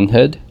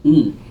 Gunhead.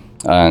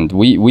 And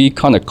we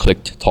kind of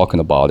clicked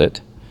talking about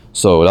it.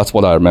 So that's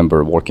what I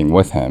remember working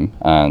with him.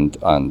 And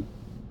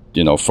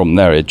you know, from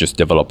there, it just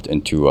developed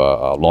into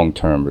a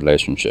long-term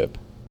relationship.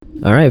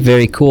 All right,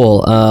 very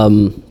cool.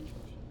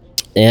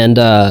 And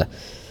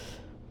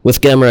with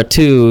Gamera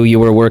 2, you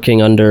were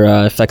working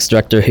under effects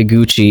director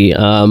Higuchi.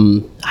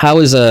 How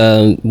is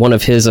one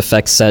of his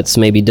effects sets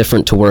maybe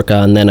different to work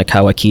on than a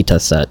Kawakita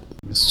set?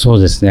 そう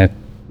ですね。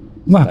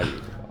まあ、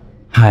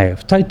はい、お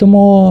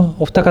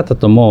二方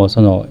とも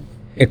その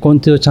絵コン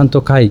テをちゃんと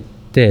描い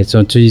て、そ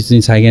の忠実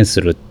に再現す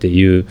るって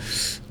いう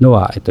の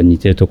は、似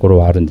てるところ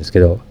はあるんです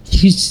けど、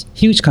樋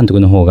口監督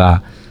の方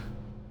が、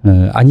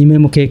アニメ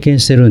も経験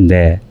してるん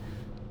で、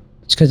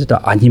どっちかという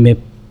とアニメっ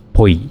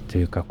ぽいと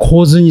いうか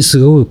構図にす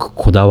ごく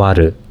こだわ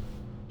る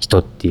人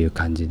っていう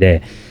感じ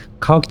で、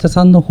川北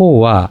さんの方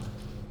は、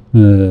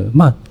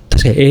まあ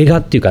確かに映画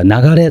っていうか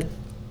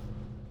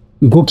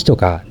動きと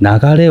か流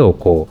れを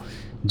こう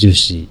重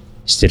視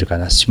してるか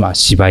な、まあ、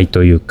芝居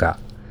というか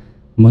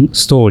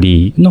ストー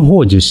リーの方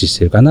を重視し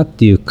てるかなっ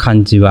ていう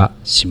感じは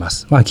しま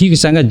す。まあ、木口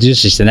さんが重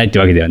視してないって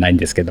わけではないん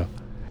ですけど。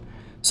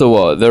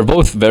So they're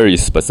both very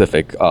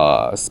specific.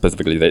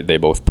 Specifically, they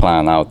both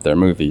plan out their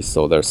movies,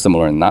 so they're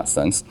similar in that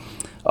sense.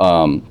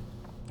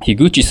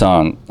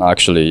 Higuchi-san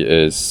actually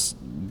is,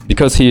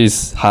 because he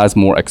has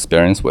more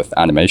experience with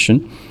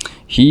animation,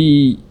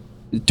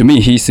 to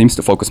me, he seems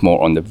to focus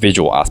more on the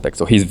visual aspect.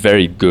 So he's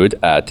very good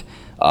at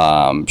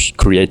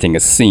creating a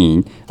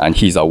scene, and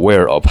he's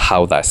aware of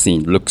how that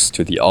scene looks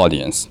to the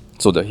audience.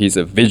 So that he's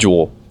a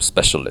visual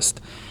specialist.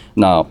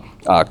 Now,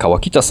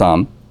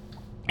 Kawakita-san,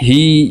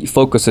 he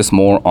focuses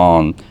more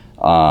on,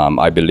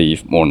 I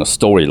believe, more on the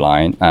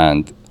storyline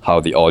and how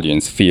the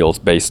audience feels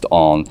based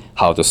on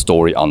how the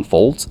story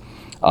unfolds.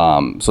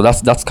 So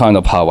that's kind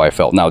of how I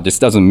felt. Now, this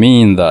doesn't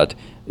mean that,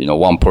 you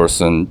know,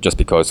 just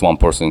because one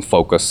person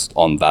focused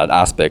on that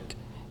aspect,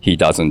 he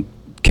doesn't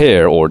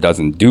care or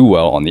doesn't do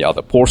well on the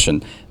other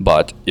portion.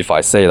 But if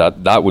I say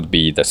that would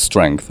be the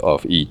strength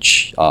of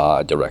each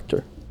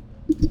director.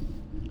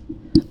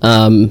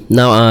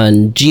 Now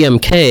on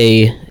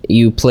GMK,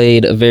 you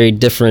played a very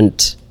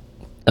different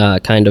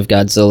kind of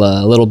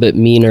Godzilla, a little bit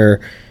meaner.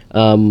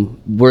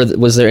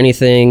 Was there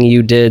anything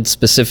you did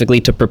specifically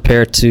to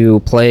prepare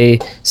to play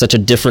such a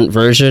different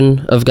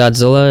version of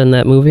Godzilla in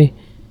that movie?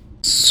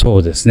 そ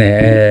うです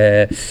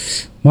ね。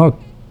まあ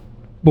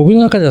僕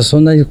の中ではそ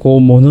んなにこう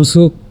ものす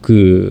ご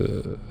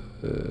く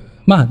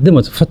まあで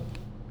も違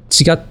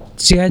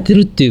えて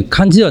るっていう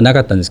感じではなか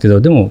ったんですけど、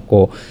でも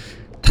こう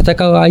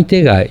戦う相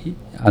手がい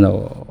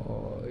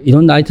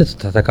ろんな相手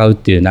と戦うっ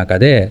ていう中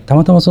で、た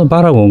またまその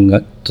バラゴン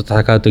と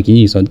戦う時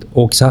にその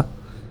大きさ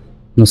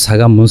の差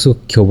がものすご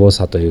く凶暴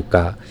さという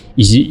か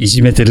い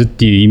じめてるっ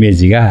ていうイメー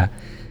ジが。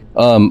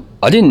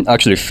I didn't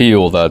actually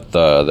feel that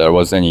there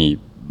was any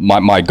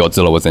my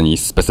Godzilla was any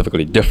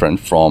specifically different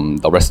from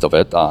the rest of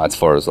it as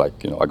far as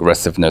like, you know,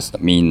 aggressiveness,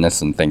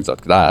 meanness, and things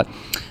like that.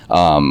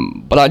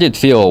 But I did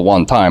feel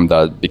one time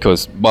that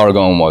because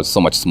Baragon was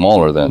so much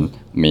smaller than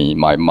me,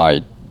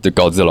 the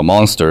Godzilla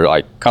monster,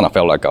 I kind of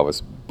felt like I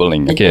was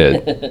bullying a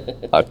kid.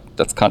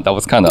 That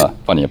was kind of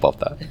funny about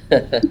that.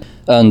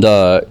 And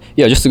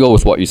yeah, just to go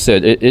with what you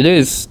said, it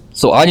is.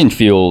 So I didn't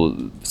feel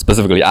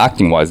specifically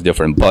acting-wise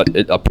different, but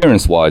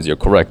appearance-wise, you're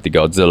correct. The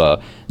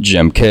Godzilla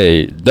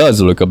GMK does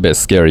look a bit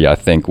scary, I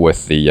think,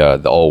 with the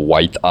all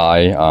white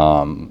eye,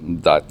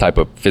 that type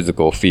of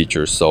physical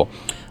features. So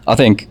I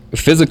think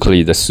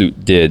physically the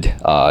suit did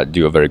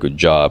do a very good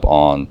job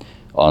on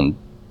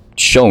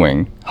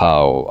showing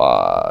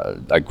how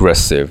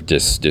aggressive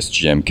this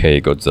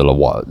GMK Godzilla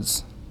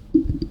was.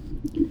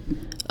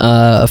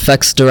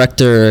 Effects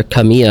director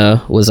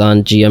Kamiya was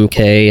on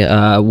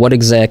GMK. What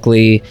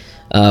exactly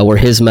were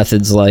his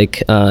methods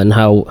like, and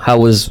how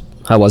was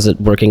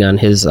it working on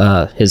his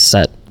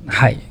set?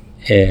 はい、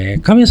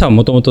神谷さんは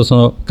もともとそ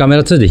のガメ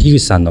ラ2で樋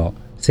口さんの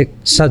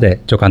下で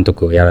助監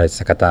督をやられて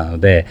た方なの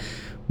で、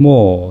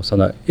もうそ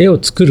の絵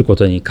を作るこ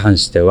とに関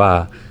して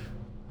は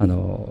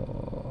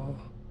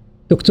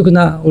独特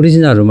なオリジ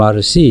ナルもあ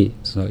るし、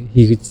その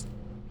樋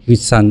口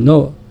さん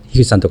と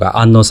か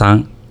安野さ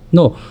ん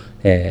の、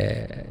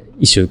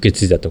意思を受け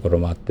継いだところ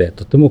もあって、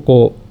とても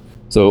こう。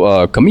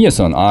So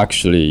Kamiya-san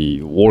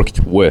actually worked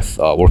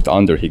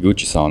under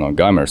Higuchi-san on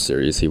Gamera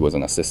series. He was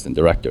an assistant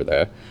director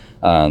there,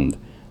 and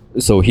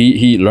so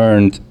he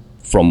learned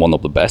from one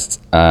of the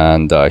best,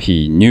 and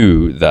he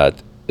knew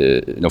that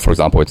for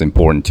example, it's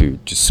important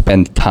to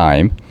spend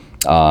time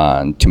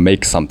to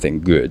make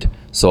something good.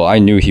 So I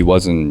knew he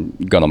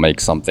wasn't gonna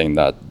make something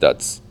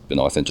that's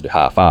essentially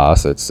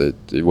half-assed.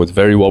 It was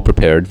very well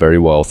prepared, very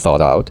well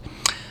thought out.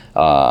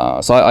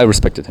 So I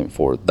respected him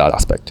for that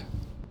aspect.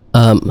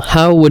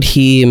 How would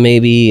he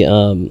maybe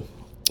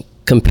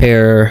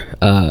compare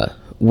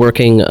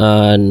working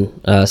on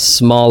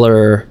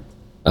smaller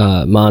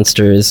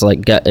monsters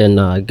like in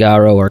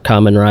Garo or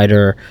Kamen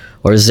Rider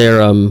or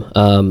Zeiram?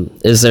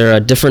 Is there a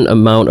different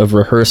amount of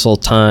rehearsal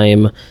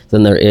time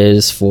than there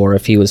is for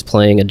if he was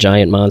playing a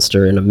giant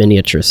monster in a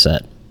miniature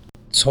set?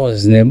 そうで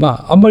すね。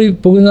あんまり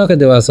僕の中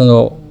ではそ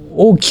の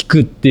大き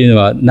くっていう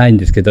のはないん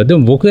ですけど、で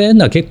も僕がやる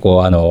のは結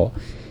構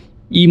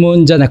いいも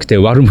んじゃなくて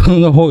悪者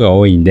の方が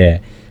多いん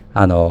で、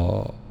そ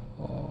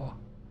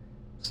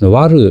の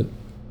悪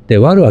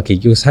は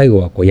結局最後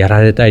はこうや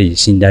られたり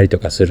死んだりと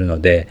かするの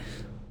で、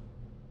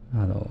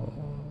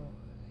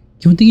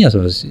基本的にはそ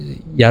の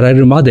やられ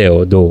るまで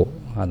をどう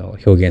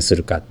表現す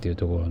るかっていう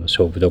ところの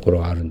勝負どころ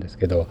はあるんです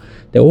けど、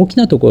で大き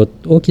な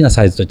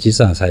サイズと小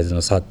さなサイズ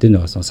の差っていう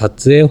のはその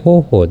撮影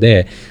方法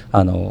で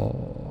ハ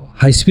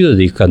イスピード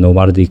でいくかノー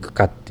マルでいく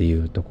かってい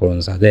うところ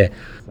の差で。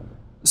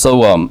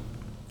So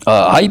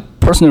I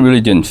personally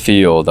really didn't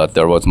feel that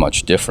there was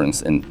much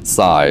difference in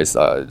size,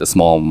 the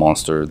small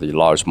monster, the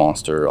large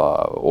monster,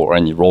 or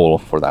any role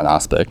for that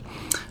aspect.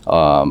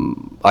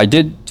 I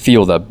did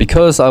feel that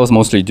because I was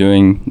mostly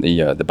doing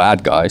the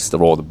bad guys, the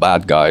role of the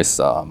bad guys,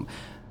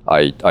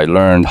 I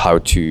learned how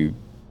to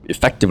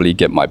effectively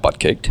get my butt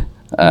kicked,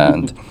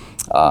 and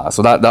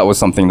so that was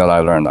something that I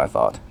learned. I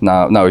thought.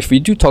 Now, if we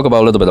do talk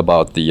about a little bit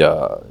about the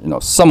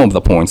some of the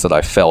points that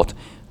I felt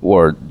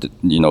were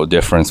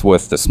difference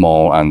with the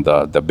small and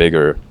the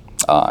bigger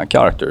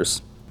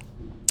characters.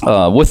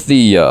 With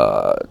the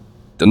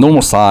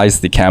normal size,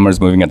 the camera is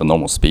moving at the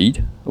normal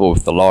speed.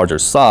 With the larger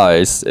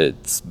size,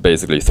 it's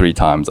basically 3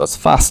 times as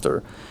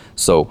faster.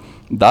 So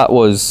that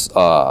was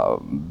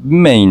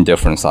main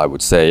difference, I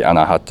would say, and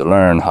I had to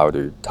learn how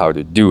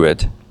to do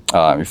it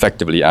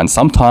effectively. And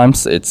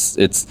sometimes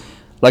it's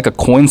like a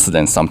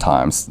coincidence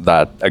sometimes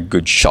that a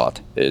good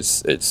shot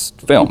is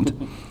filmed.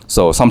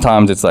 So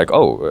sometimes it's like,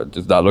 oh,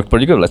 that looked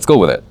pretty good, let's go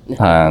with it.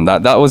 And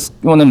that was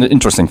one of the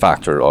interesting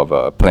factor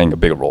of playing a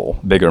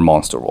bigger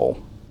monster role.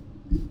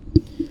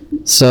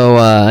 So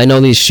I know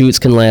these shoots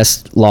can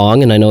last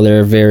long, and I know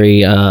they're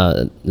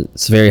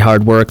it's very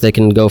hard work. They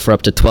can go for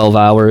up to 12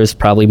 hours,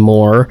 probably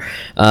more.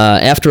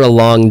 After a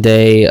long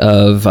day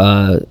of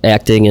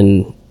acting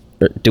and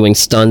doing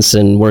stunts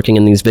and working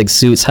in these big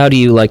suits, how do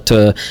you like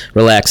to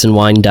relax and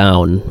wind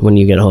down when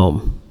you get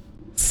home?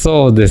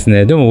 そうです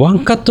ね。でもワ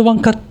ンカッ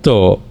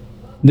ト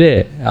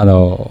で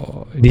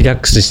リラッ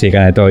クスしていか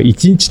ないと、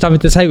一日食べ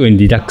て最後に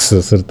リラック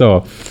スする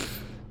と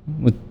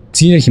もう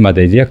次の日ま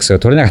でリラックスが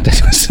取れなかっ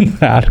たりするの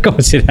があるか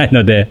もしれない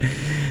ので、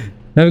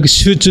なるべく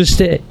集中し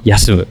て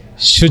休む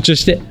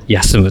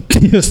って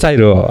いうスタイ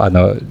ルを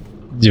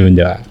自分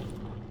では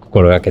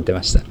心がけて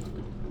ました。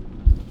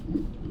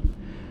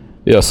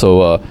Yeah,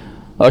 so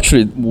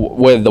actually,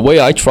 the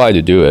way I try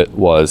to do it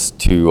was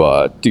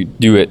to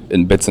do it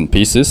in bits and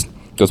pieces.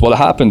 Because what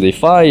happens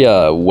if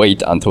I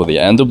wait until the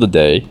end of the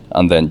day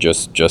and then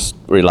just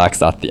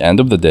relax at the end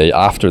of the day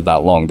after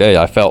that long day,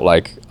 I felt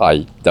like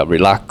that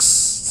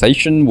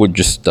relaxation would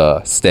just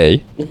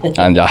stay,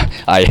 and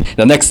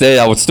the next day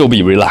I would still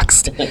be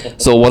relaxed.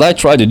 So what I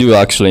tried to do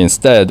actually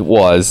instead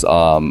was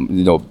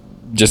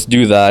just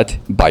do that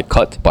by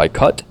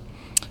cut.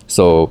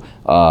 So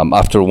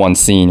after one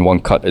scene, one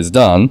cut is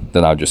done,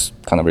 then I'll just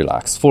kind of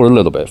relax for a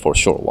little bit, for a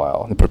short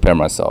while, and prepare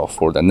myself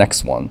for the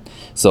next one.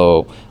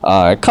 So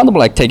kind of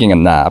like taking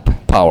a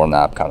power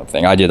nap kind of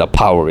thing. I did a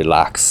power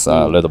relax,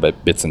 a little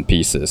bit bits and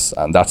pieces,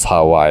 and that's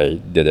how I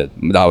did it.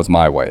 That was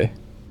my way.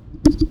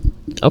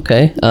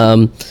 Okay.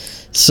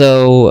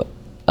 So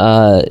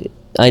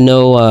I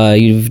know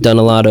you've done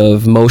a lot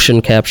of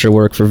motion capture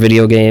work for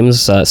video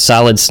games,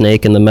 Solid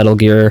Snake and the Metal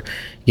Gear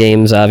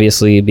games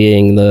obviously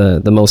being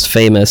the most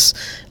famous.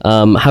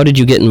 How did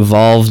you get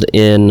involved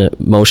in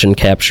motion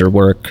capture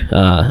work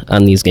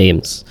on these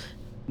games?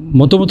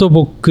 もともと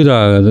僕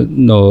ら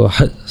の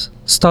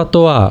スター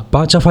トは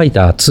バーチャファイ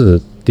ター2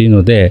っていう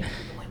ので、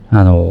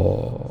だ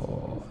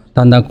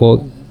んだん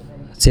こう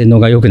性能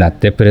が良くなっ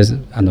て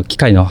機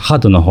械のハー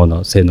ドの方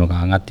の性能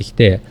が上がってき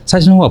て、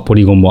最初の方はポ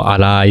リゴンも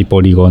粗い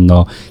ポリゴン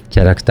の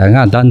キャラクター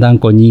がだんだん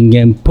こう人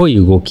間っぽい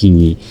動き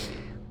に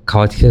変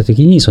わってきた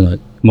時に、その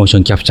モーシ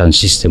ョンキャプチャーの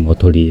システムを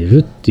取り入れ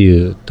るって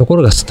いうとこ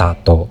ろがスター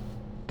ト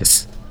で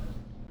す。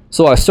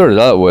So I started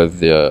out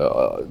with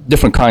the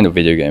different kind of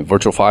video game,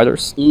 virtual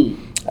fighters,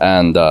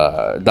 and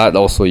that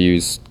also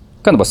used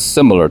kind of a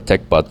similar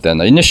tech, but then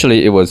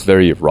initially it was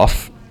very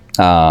rough,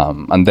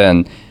 and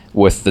then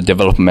with the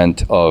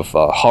development of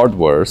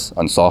hardwares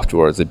and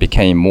softwares, it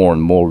became more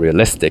and more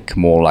realistic,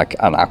 more like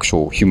an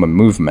actual human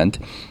movement.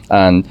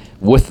 And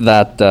with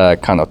that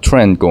kind of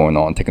trend going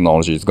on,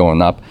 technology is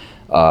going up,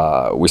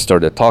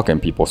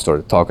 people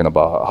started talking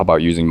about how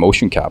about using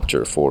motion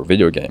capture for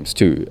video games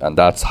too. And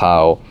that's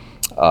how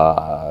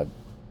I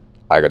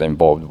got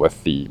involved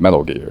with the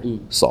Metal Gear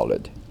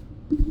Solid.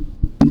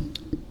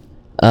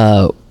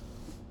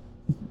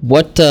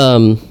 What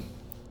do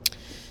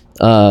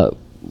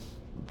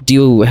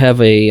you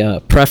have a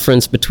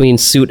preference between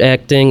suit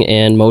acting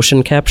and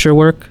motion capture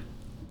work?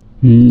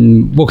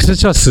 僕た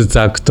ちはスーツ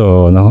アクタ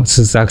ー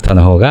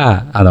の方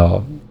が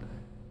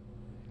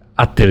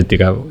合ってるって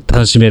いうか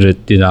楽しめるっ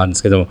ていうのはあるんで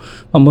すけど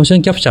も、モーショ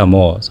ンキャプチャー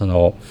も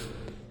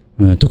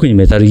特に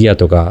メタルギア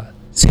とか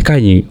世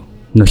界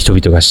の人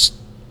々が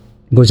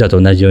ゴジラと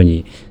同じよう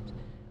に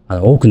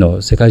多く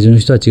の世界中の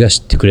人たちが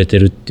知ってくれて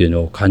るっていう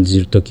のを感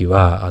じるとき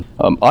は、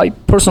I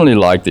personally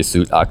like the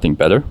suit acting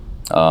better.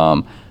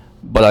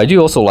 But I do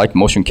also like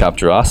motion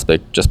capture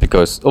aspect just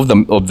because of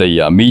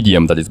the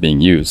medium that is being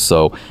used.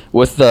 So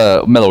with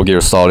the Metal Gear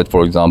Solid,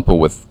 for example,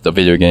 with the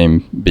video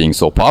game being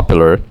so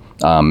popular,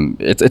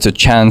 it's a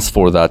chance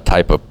for that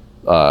type of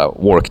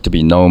work to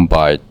be known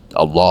by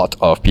a lot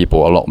of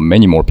people,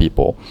 many more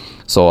people.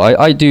 So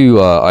I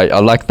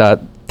like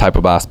that type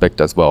of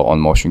aspect as well on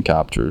motion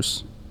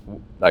captures,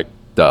 like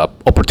the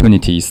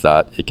opportunities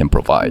that it can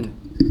provide.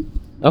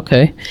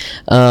 Okay.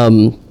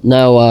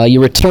 Now,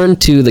 you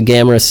returned to the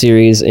Gamera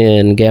series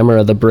in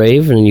Gamera the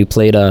Brave, and you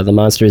played the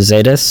monster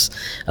Zetas.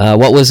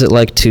 What was it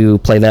like to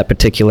play that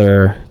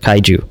particular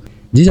kaiju?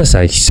 実は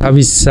さ、久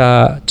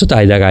々、ちょっと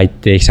間が空い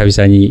て、久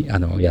々に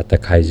やった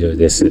怪獣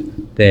です。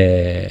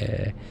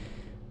で、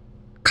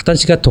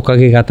形がトカ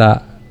ゲ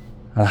型、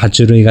爬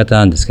虫類型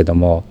なんですけど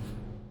も、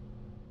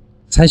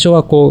最初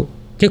は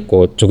結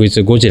構直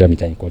立、ゴジラみ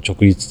たいに直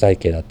立体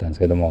型だったんです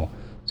けども、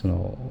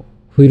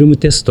フィルム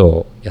テスト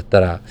をやった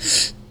ら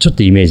ちょっ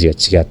とイメージ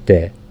が違っ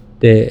て、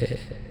で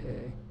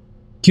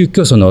急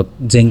遽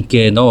前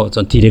景の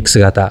T-Rex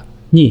型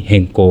に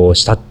変更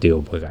したってい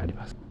う覚えがあり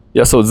ます。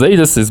Yeah, so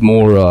Zetas is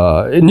more,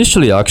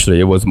 initially actually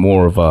it was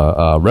more of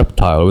a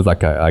reptile. It was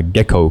like a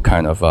gecko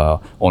kind of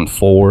on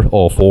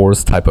all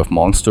fours type of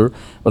monster.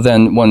 But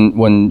then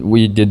when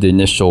we did the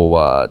initial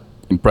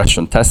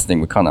impression testing,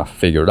 we kind of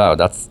figured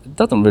out it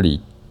doesn't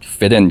really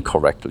fit in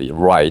correctly,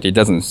 right? It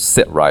doesn't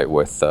sit right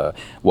with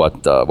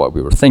what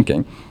we were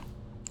thinking.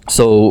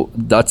 So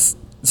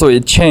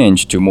it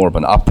changed to more of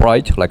an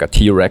upright, like a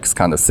T-Rex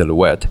kind of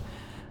silhouette.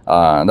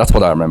 That's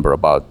what I remember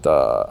about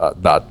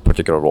that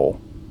particular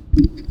role.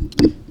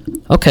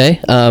 Okay.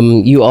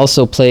 You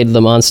also played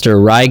the monster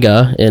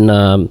Raiga in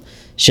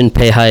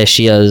Shinpei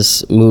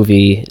Hayashiya's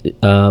movie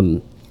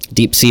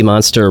Deep Sea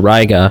Monster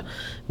Raiga,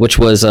 which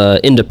was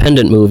an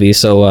independent movie,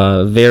 so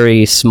a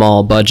very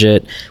small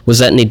budget. Was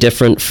that any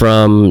different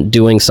from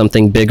doing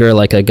something bigger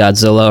like a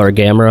Godzilla or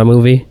Gamera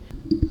movie?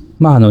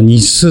 日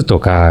数と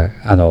か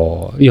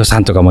予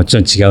算とかもち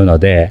ろん違うの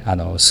で、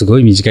すご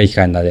い短い期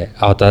間で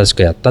慌ただし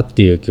くやったっ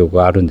ていう記憶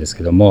があるんです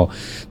けども、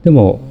で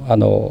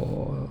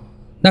も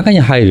中に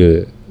入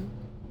る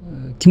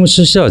気持ち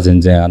としては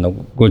全然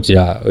ゴジ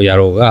ラや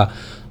ろうが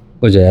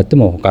ゴジラやって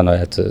も他の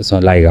やつ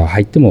ライガー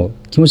入っても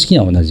気持ち的に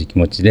は同じ気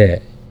持ち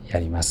でや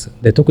ります。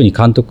で特に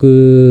監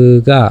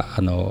督が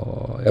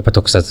やっぱ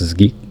特撮好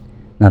き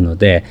なの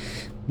で、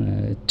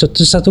ちょっ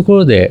としたとこ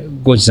ろで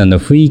ゴジラの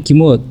雰囲気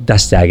も出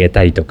してあげ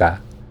たりと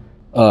か。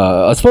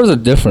As far as the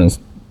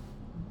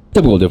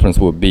typical difference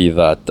would be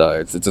that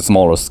it's a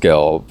smaller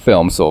scale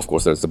film, so of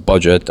course there's a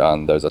budget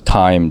and there's a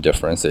time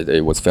difference.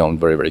 It was filmed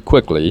very, very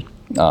quickly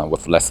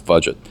with less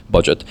budget.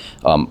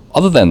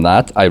 Other than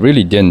that, I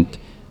didn't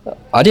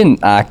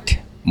act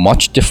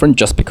much different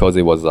just because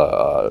it was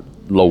a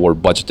lower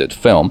budgeted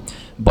film.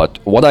 But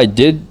what I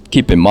did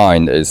keep in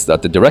mind is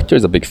that the director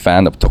is a big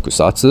fan of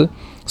tokusatsu,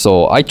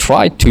 so I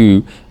tried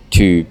to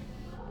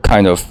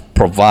kind of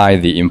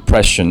provide the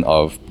impression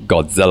of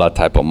Godzilla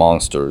type of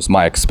monsters,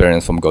 my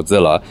experience from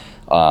Godzilla,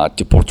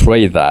 to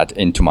portray that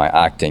into my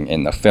acting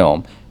in the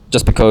film.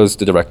 Just because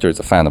the director is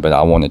a fan of it,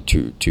 I wanted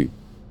to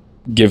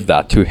give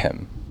that to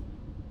him.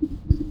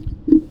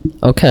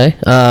 Okay.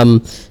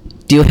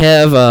 Do you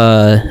have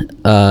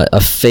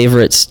a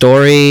favorite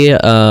story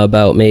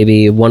about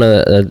maybe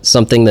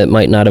something that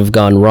might not have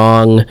gone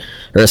wrong,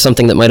 or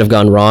something that might have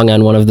gone wrong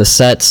on one of the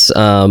sets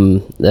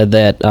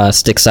that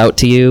sticks out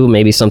to you?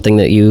 Maybe something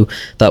that you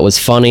thought was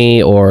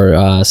funny,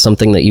 or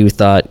something that you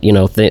thought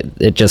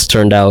it just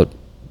turned out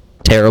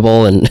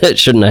terrible and it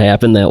shouldn't have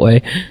happened that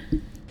way?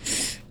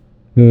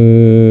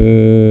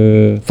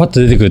 パッ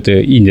と出てくると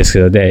いいんですけ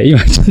どね、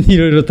今ちょっとい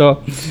ろいろと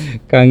考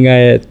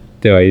え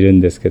てはいるん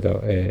ですけ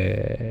ど、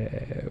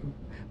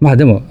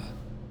でも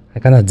あ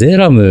れかな、ゼー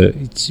ラム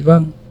一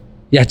番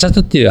やっちゃった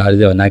っていうあれ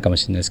ではないかも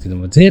しれないですけど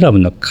も、ゼーラム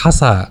の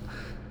傘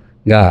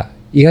が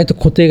意外と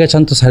固定がちゃ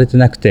んとされて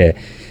なくて、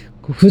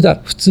普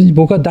通に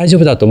僕は大丈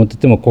夫だと思って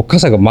ても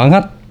傘が曲が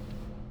っ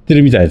て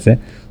るみたいですね。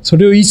そ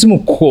れをいつ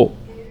も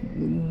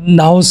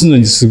直すの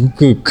にすご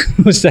く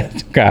苦労したり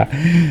とか、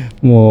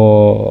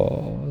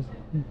も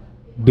う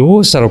ど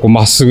うしたら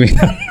まっすぐに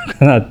なるの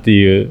かなって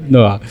いう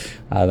のは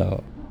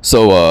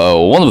So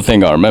one of the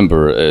things I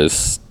remember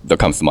that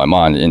comes to my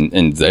mind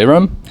in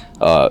Zeiram.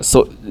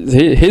 So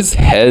his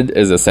head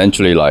is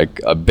essentially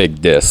like a big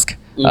disc,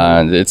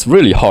 and it's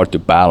really hard to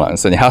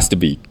balance, and it has to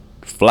be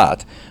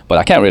flat. but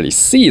I can't really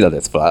see that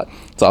it's flat.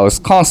 So I was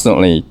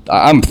constantly,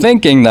 I'm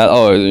thinking that,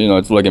 oh,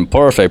 it's looking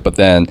perfect, but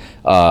then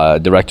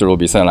director will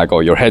be saying like, oh,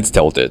 your head's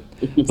tilted.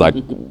 It's like,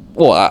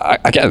 well,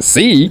 I can't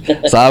see.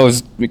 So I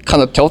was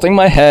kind of tilting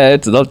my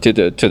head to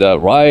the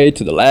right,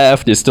 to the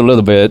left, just a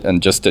little bit,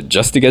 and just to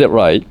get it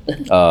right.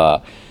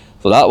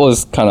 So that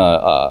was kind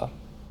of,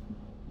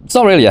 it's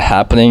not really a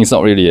happening, it's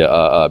not really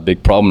a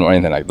big problem or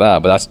anything like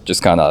that, but that's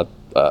just kind of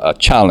a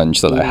challenge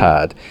that I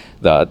had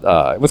that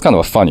it was kind of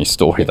a funny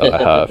story that I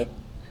have.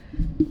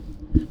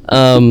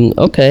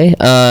 Okay.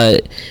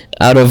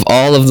 Out of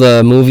all of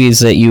the movies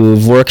that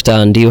you've worked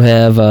on, do you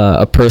have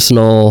a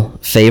personal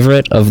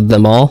favorite of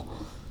them all?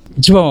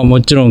 一番はも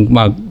ちろん、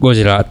ゴ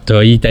ジラと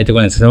言いたいとこ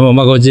ろなんですけど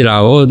も、ゴジ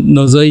ラを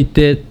除い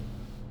て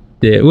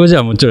で、ゴジラ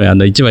はもちろ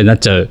ん一番になっ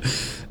ちゃう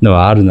の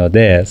はあるの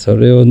で、そ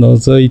れを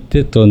除い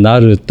てとな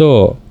る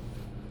と、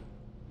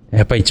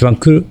やっぱり一番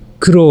苦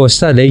労し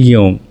たレギ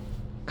オン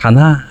か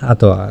な。あ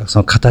とはそ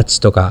の形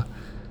とか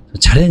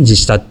チャレンジ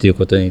したっていう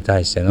ことに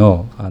対して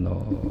の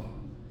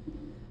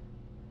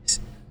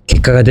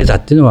結果が出たっ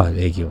ていうのは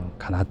レギオン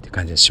かなっていう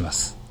感じがしま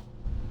す。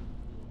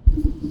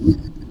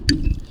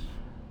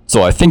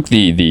So I think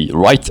the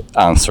right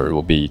answer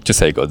will be to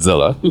say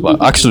Godzilla,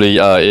 but actually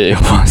it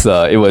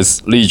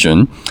was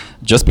Legion,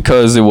 just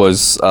because it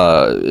was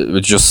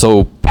just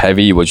so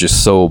heavy, it was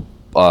just so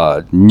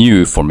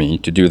new for me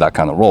to do that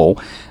kind of role,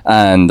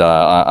 and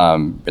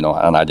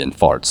and I didn't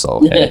fart, so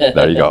hey,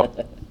 there you go.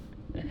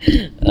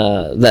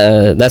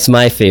 That's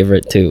my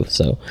favorite too.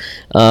 So,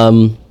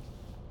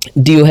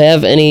 do you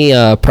have any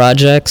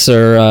projects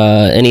or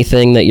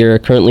anything that you're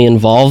currently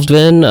involved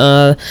in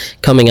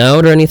coming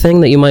out or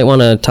anything that you might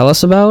want to tell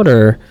us about?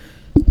 Or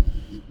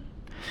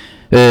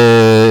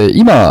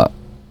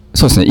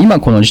そうですね、今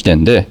この時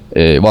点で、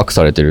ワーク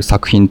されている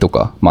作品と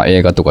か、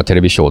映画とかテレ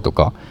ビショーと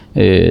か、ち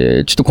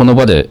ょっとこの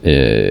場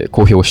で、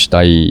公表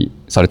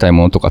されたい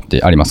ものとかっ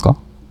てありますか？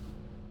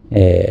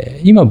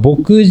今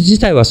僕自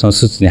体はその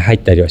スーツに入っ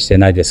たりはして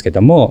ないですけ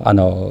ども、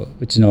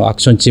うちのア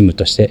クションチーム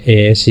として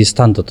AAC ス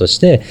タンドとし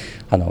て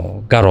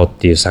ガロっ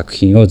ていう作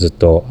品をずっ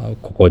と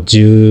ここ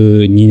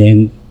12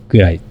年ぐ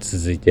らい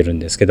続いてるん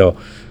ですけど、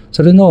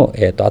それの、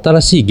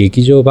新しい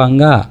劇場版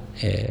が、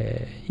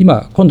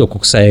今度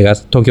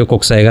東京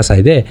国際映画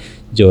祭で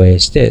上映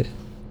して、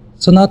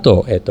その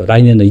後、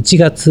来年の1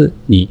月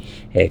に、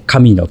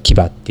神の牙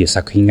っていう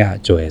作品が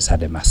上映さ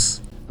れま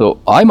す。So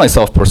I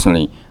myself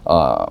personally,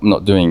 I'm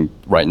not doing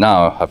right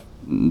now,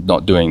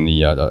 not doing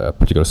the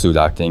particular suit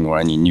acting or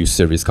any new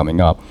series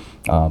coming up,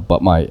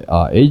 but my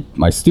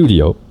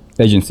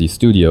agency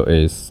studio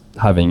is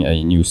having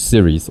a new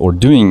series or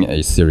doing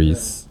a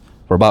series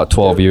for about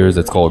 12 years.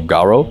 It's called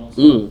Garo,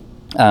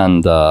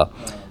 and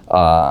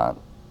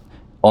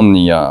on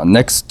the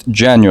next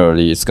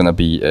January, there's gonna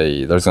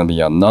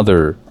be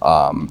another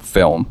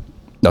film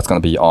that's gonna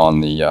be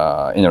on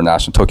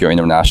the Tokyo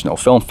International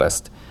Film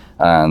Fest,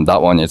 and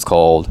that one is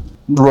called,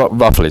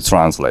 roughly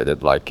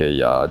translated, like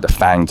the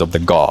Fangs of the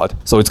God.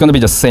 So it's gonna be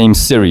the same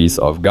series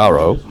of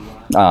Garo,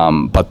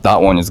 but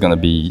that one is gonna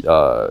be,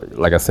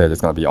 like I said, it's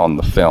gonna be on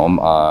the film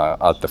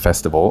at the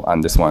festival,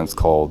 and this one is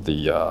called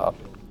the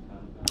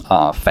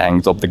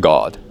Fangs of the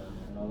God.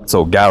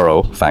 So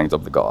Garo, Fangs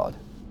of the God.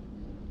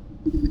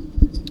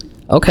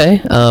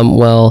 Okay,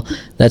 well,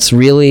 that's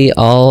really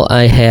all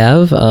I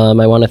have.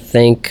 I want to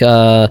thank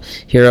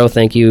Hiro,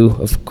 thank you,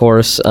 of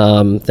course.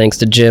 Thanks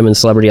to Jim and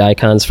Celebrity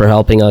Icons for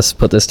helping us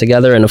put this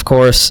together. And, of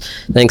course,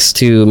 thanks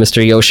to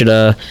Mr.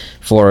 Yoshida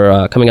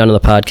for coming on to the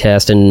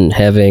podcast and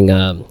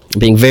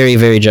being very,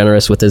 very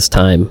generous with his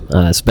time.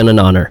 It's been an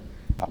honor.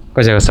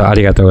 こちらこそあ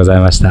りがとうござい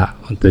ました。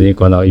本当に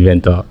このイベ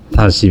ント、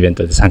楽しいイベン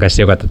トで参加し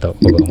てよかったと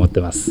僕は思って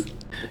ます。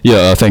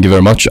Yeah, thank you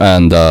very much,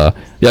 and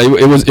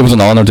it was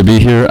an honor to be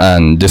here.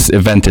 And this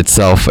event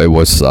itself, it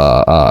was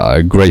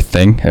a great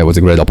thing. It was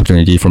a great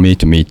opportunity for me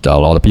to meet a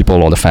lot of people, a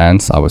lot of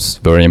fans. I was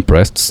very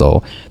impressed.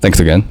 So thanks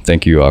again.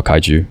 Thank you,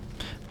 Kaiju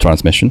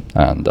Transmission,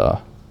 and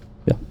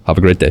have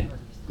a great day.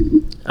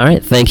 All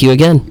right, thank you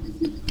again.